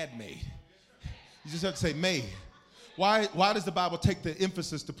say had made. You just have to say made. Why does the Bible take the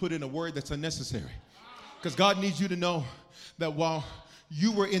emphasis to put in a word that's unnecessary? Because God needs you to know that while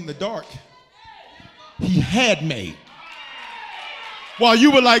you were in the dark, He had made. While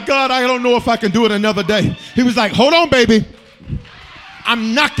you were like, God, I don't know if I can do it another day. He was like, hold on, baby.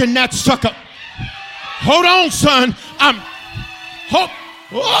 I'm knocking that sucker. Hold on, son.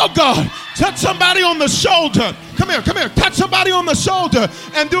 Oh, God. Touch somebody on the shoulder. Come here. Touch somebody on the shoulder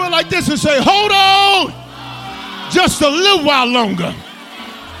and do it like this and say, hold on. Just a little while longer.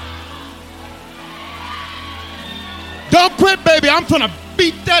 Don't quit, baby. I'm going to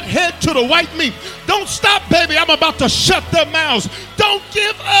beat that head to the white meat. Don't stop, baby. I'm about to shut their mouths. Don't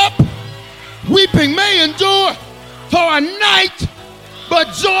give up. Weeping may endure for a night,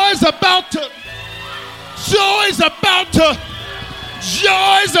 but joy's about to.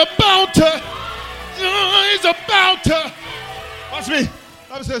 Watch me. The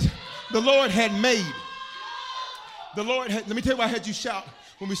Bible says, the Lord had made. Let me tell you why I had you shout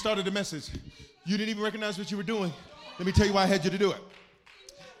when we started the message. You didn't even recognize what you were doing. Let me tell you why I had you to do it.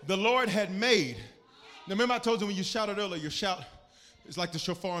 The Lord had made. Now remember I told you when you shouted earlier, your shout is like the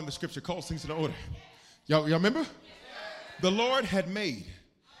shofar in the scripture, calls things into order. Y'all remember? The Lord had made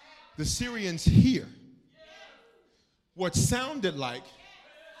the Syrians hear what sounded like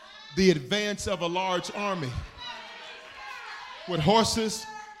the advance of a large army with horses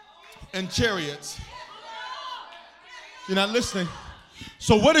and chariots. You're not listening.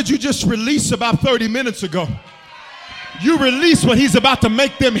 So what did you just release about 30 minutes ago? You release what He's about to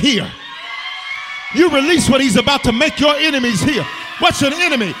make them hear. You release what He's about to make your enemies hear. What's an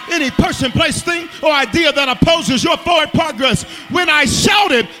enemy? Any person, place, thing, or idea that opposes your forward progress. When I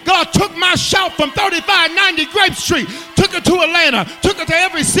shouted, God took my shout from 3590 Grape Street, took it to Atlanta, took it to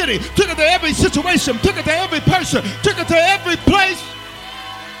every city, took it to every situation, took it to every person, took it to every place.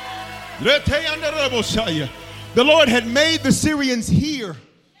 The Lord had made the Syrians hear,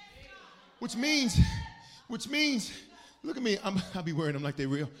 which means, look at me, I'll be wearing them like they're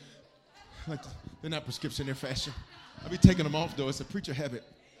real. Like they're not prescription, they're fashion. I'll be taking them off though, it's a preacher habit.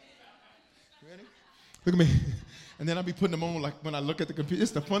 Ready? Look at me. And then I'll be putting them on like when I look at the computer.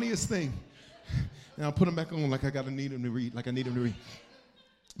 It's the funniest thing. And I'll put them back on like I need them to read,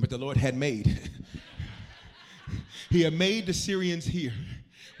 But the Lord had made. He had made the Syrians hear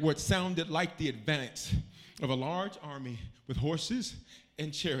what sounded like the advance of a large army with horses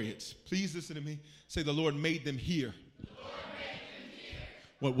and chariots. Please listen to me. Say, the Lord made them hear.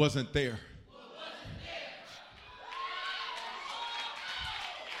 What wasn't there.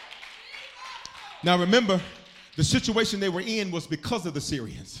 Now remember, the situation they were in was because of the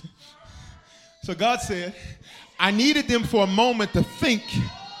Syrians. So God said, I needed them for a moment to think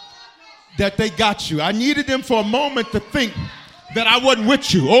that they got you. I needed them for a moment to think that I wasn't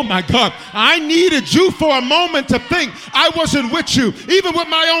with you. Oh my God. I needed you for a moment to think I wasn't with you. Even with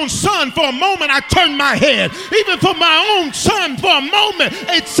my own son, for a moment I turned my head. Even for my own son, for a moment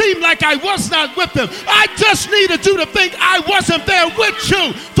it seemed like I was not with him. I just needed you to think I wasn't there with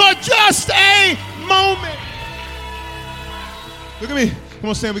you for just a moment. Look at me. Come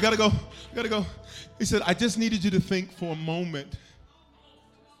on, Sam, we gotta go. He said, I just needed you to think for a moment.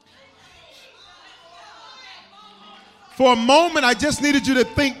 For a moment, I just needed you to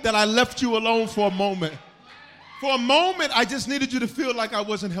think that I left you alone for a moment. For a moment, I just needed you to feel like I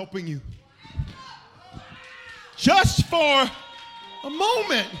wasn't helping you. Just for a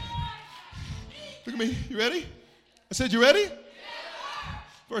moment. Look at me. You ready? I said, you ready?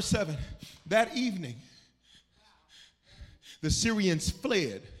 Verse 7. That evening, the Syrians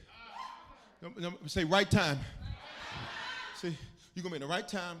fled. Say right time. See, you're going to be in the right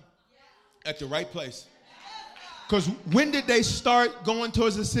time at the right place. Because when did they start going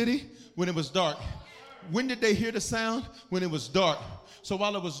towards the city? When it was dark. When did they hear the sound? When it was dark. So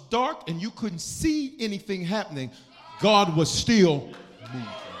while it was dark and you couldn't see anything happening, God was still moving.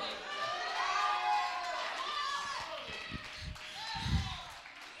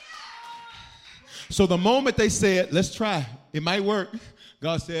 So the moment they said, let's try, it might work,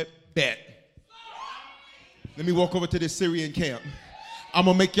 God said, bet. Let me walk over to this Syrian camp. I'm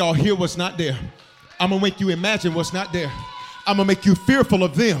going to make y'all hear what's not there. I'm going to make you imagine what's not there. I'm going to make you fearful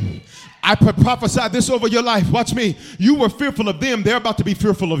of them. I prophesy this over your life. Watch me. You were fearful of them. They're about to be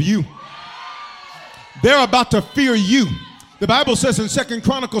fearful of you. They're about to fear you. The Bible says in 2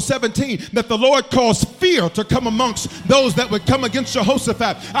 Chronicles 17 that the Lord caused fear to come amongst those that would come against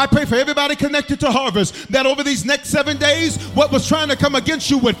Jehoshaphat. I pray for everybody connected to Harvest that over these next 7 days, what was trying to come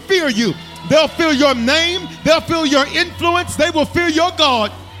against you would fear you. They'll fear your name. They'll fear your influence. They will fear your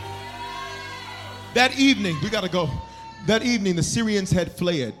God. That evening, we got to go. That evening, the Syrians had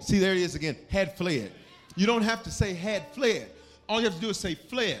fled. See, there it is again, had fled. You don't have to say had fled. All you have to do is say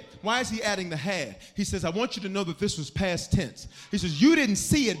fled. Why is he adding the had? He says, I want you to know that this was past tense. He says, you didn't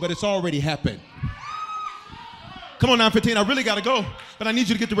see it, but it's already happened. Come on, 9:15, I really got to go, but I need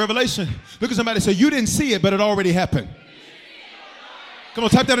you to get the revelation. Look at somebody and say, you didn't see it, but it already happened. Come on,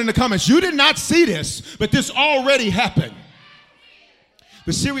 type that in the comments. You did not see this, but this already happened.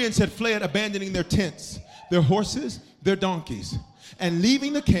 The Syrians had fled, abandoning their tents, their horses, their donkeys, and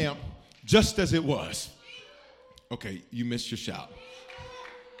leaving the camp just as it was. Okay, you missed your shout.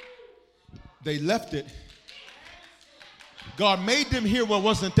 They left it. God made them hear what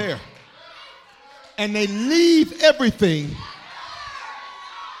wasn't there. And they leave everything.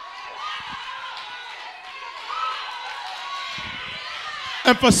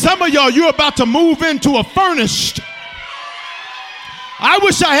 And for some of y'all, you're about to move into a furnished. I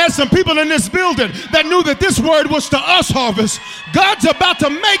wish I had some people in this building that knew that this word was to us, Harvest. God's about to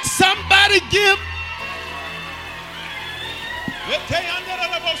make somebody give.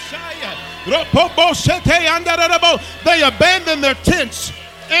 They abandoned their tents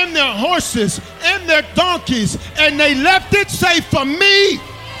and their horses and their donkeys, and they left it, say, for me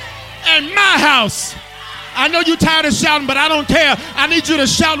and my house. I know you're tired of shouting, but I don't care. I need you to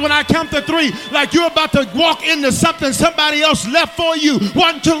shout when I count to 3, like you're about to walk into something somebody else left for you.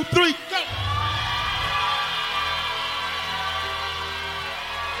 1, 2, 3, go.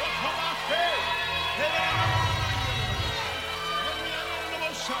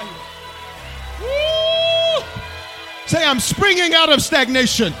 Woo! Say, I'm springing out of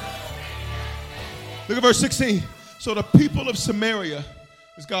stagnation. Look at verse 16. So the people of Samaria,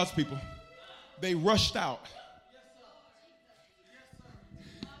 is God's people, they rushed out.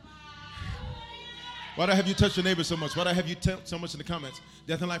 Why do I have you touch your neighbor so much? Why do I have you so much in the comments?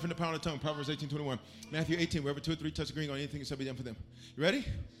 Death and life in the power of the tongue. Proverbs 18:21. Matthew 18. Wherever 2 or 3 touch agreeing on anything, it shall be done for them. You ready?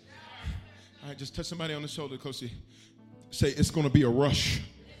 All right, just touch somebody on the shoulder close to you. Say, it's going to be a rush.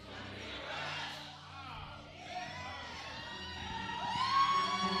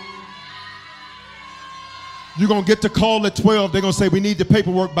 You're going to get the call at 12. They're going to say, we need the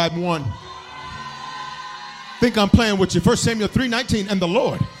paperwork by 1. Think I'm playing with you. 1 Samuel 3:19. And the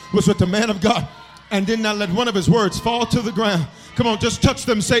Lord was with the man of God and did not let one of his words fall to the ground. Come on, just touch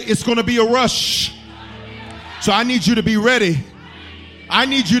them. Say, it's going to be a rush. So I need you to be ready. I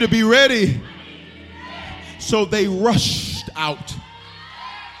need you to be ready. So they rushed out.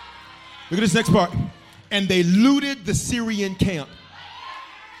 Look at this next part. And they looted the Syrian camp.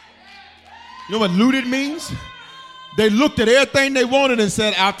 You know what looted means? They looked at everything they wanted and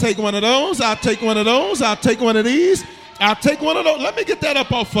said, I'll take one of those, I'll take one of those, I'll take one of these, I'll take one of those. Let me get that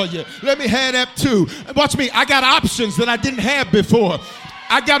up off for you. Let me have that too. Watch me. I got options that I didn't have before.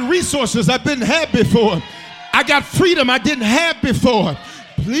 I got resources I didn't have before. I got freedom I didn't have before.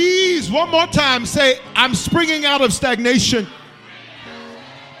 Please, one more time, say, I'm springing out of stagnation.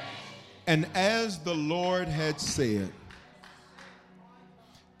 And as the Lord had said,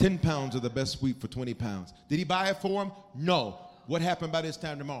 10 pounds of the best wheat for 20 pounds. Did he buy it for them? No. What happened by this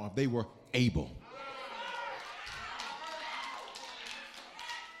time tomorrow? They were able.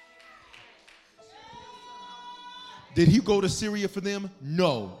 Did he go to Syria for them?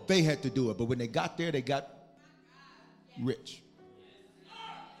 No. They had to do it. But when they got there, they got rich.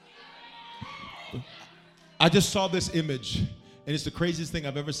 I just saw this image, and it's the craziest thing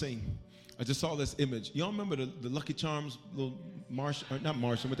I've ever seen. I just saw this image. Y'all remember the Lucky Charms, little Martian, not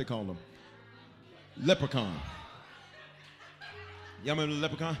Martian, what they call them? Leprechaun. Y'all remember the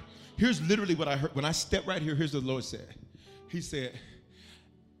leprechaun? Here's literally what I heard. When I stepped right here, here's what the Lord said. He said,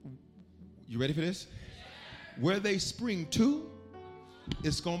 you ready for this? Where they spring to,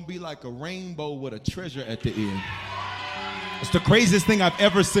 it's going to be like a rainbow with a treasure at the end. It's the craziest thing I've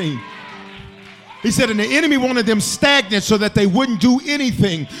ever seen. He said, and the enemy wanted them stagnant so that they wouldn't do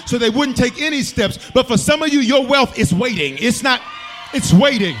anything, so they wouldn't take any steps. But for some of you, your wealth is waiting. It's not, it's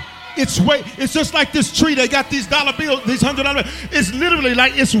waiting. It's just like this tree. They got these dollar bills, these $100 bills. It's literally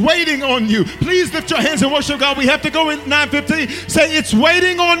like it's waiting on you. Please lift your hands and worship God. We have to go in 9:15. Say, it's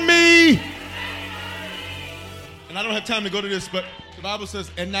waiting on me. And I don't have time to go to this, but the Bible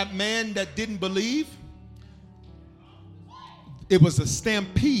says, and that man that didn't believe, it was a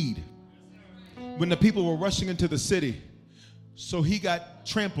stampede when the people were rushing into the city. So he got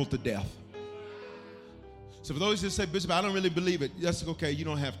trampled to death. So for those that say, Bishop, I don't really believe it. That's okay. You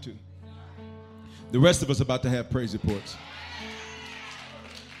don't have to. The rest of us are about to have praise reports.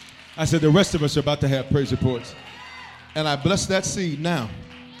 I said the rest of us are about to have praise reports. And I bless that seed now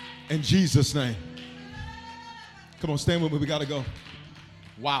in Jesus' name. Come on, stand with me. We got to go.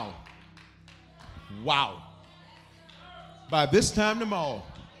 Wow. Wow. By this time tomorrow,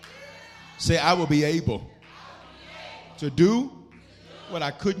 say, I will be able to do what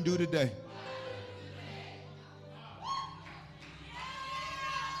I couldn't do today.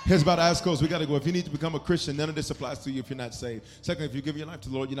 Here's about eyes closed. We got to go. If you need to become a Christian, none of this applies to you if you're not saved. Secondly, if you give your life to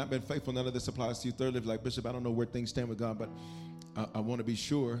the Lord, you're not been faithful, none of this applies to you. Thirdly, if like, Bishop, I don't know where things stand with God, but I want to be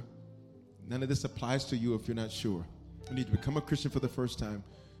sure. None of this applies to you if you're not sure. You need to become a Christian for the first time.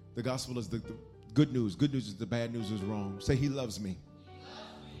 The gospel is the good news. Good news is the bad news is wrong. Say, he loves me.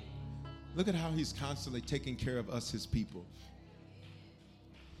 Look at how he's constantly taking care of us, his people.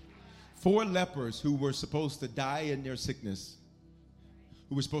 4 lepers who were supposed to die in their sickness,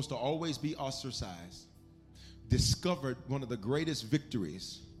 who were supposed to always be ostracized, discovered one of the greatest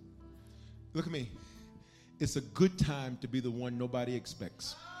victories. Look at me. It's a good time to be the one nobody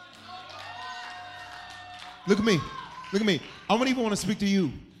expects. Look at me. Look at me. I don't even want to speak to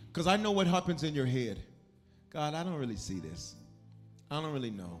you because I know what happens in your head. God, I don't really see this. I don't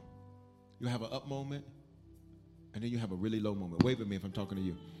really know. You have an up moment, and then you have a really low moment. Wave at me if I'm talking to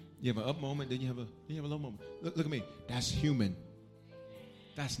you. You have an up moment, then you have a low moment. Look at me. That's human.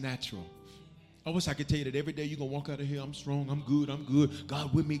 That's natural. I wish I could tell you that every day you're going to walk out of here, I'm strong, I'm good,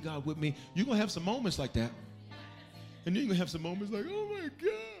 God with me, God with me. You're going to have some moments like that. And then you're going to have some moments like, oh my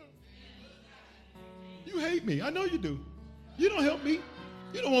God. You hate me. I know you do. You don't help me.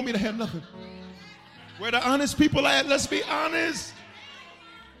 You don't want me to have nothing. Where the honest people at? Let's be honest.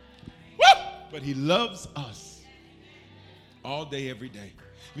 Woo! But he loves us all day, every day.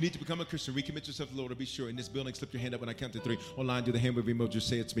 You need to become a Christian. Recommit yourself to the Lord. Be sure. In this building, slip your hand up when I count to 3. Online, do the hand wave emoji.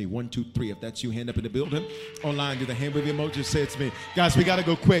 Say it's me. 1, 2, 3. If that's you, hand up in the building. Online, do the hand wave emoji. Say it's me. Guys, we got to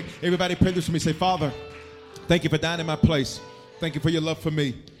go quick. Everybody pray this for me. Say, Father, thank you for dying in my place. Thank you for your love for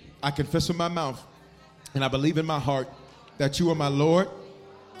me. I confess with my mouth and I believe in my heart that you are my Lord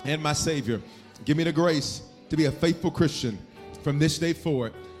and my Savior. Give me the grace to be a faithful Christian from this day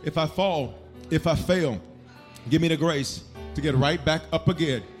forward. If I fall, if I fail, give me the grace to get right back up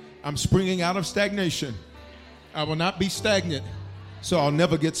again. I'm springing out of stagnation. I will not be stagnant, so I'll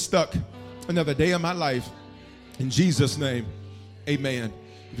never get stuck another day of my life. In Jesus' name, amen.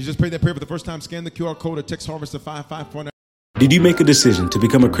 If you just prayed that prayer for the first time, scan the QR code or text Harvest to 554. Did you make a decision to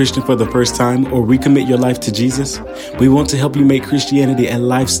become a Christian for the first time or recommit your life to Jesus? We want to help you make Christianity a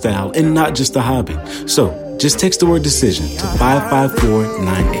lifestyle and not just a hobby. So just text the word decision to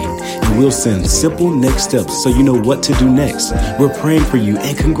 55498 and we'll send simple next steps so you know what to do next. We're praying for you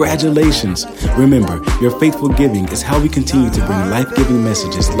and congratulations. Remember, your faithful giving is how we continue to bring life-giving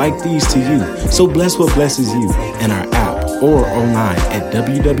messages like these to you. So bless what blesses you in our app or online at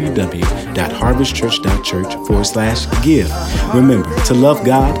www.harvestchurch.church/give. Remember to love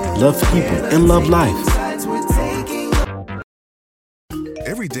God, love people, and love life.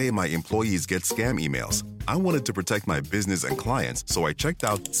 Every day, my employees get scam emails. I wanted to protect my business and clients, so I checked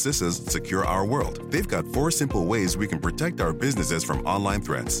out CISA's Secure Our World. They've got 4 simple ways we can protect our businesses from online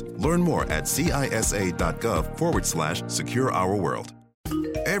threats. Learn more at CISA.gov/Secure Our World.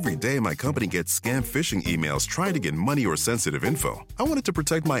 Every day, my company gets scam phishing emails trying to get money or sensitive info. I wanted to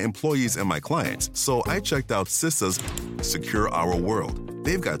protect my employees and my clients, so I checked out CISA's Secure Our World.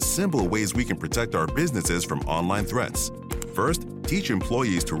 They've got simple ways we can protect our businesses from online threats. First, teach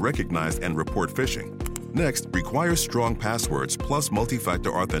employees to recognize and report phishing. Next, require strong passwords plus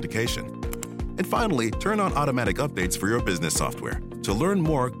multi-factor authentication. And finally, turn on automatic updates for your business software. To learn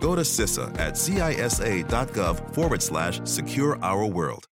more, go to CISA at CISA.gov/Secure Our World.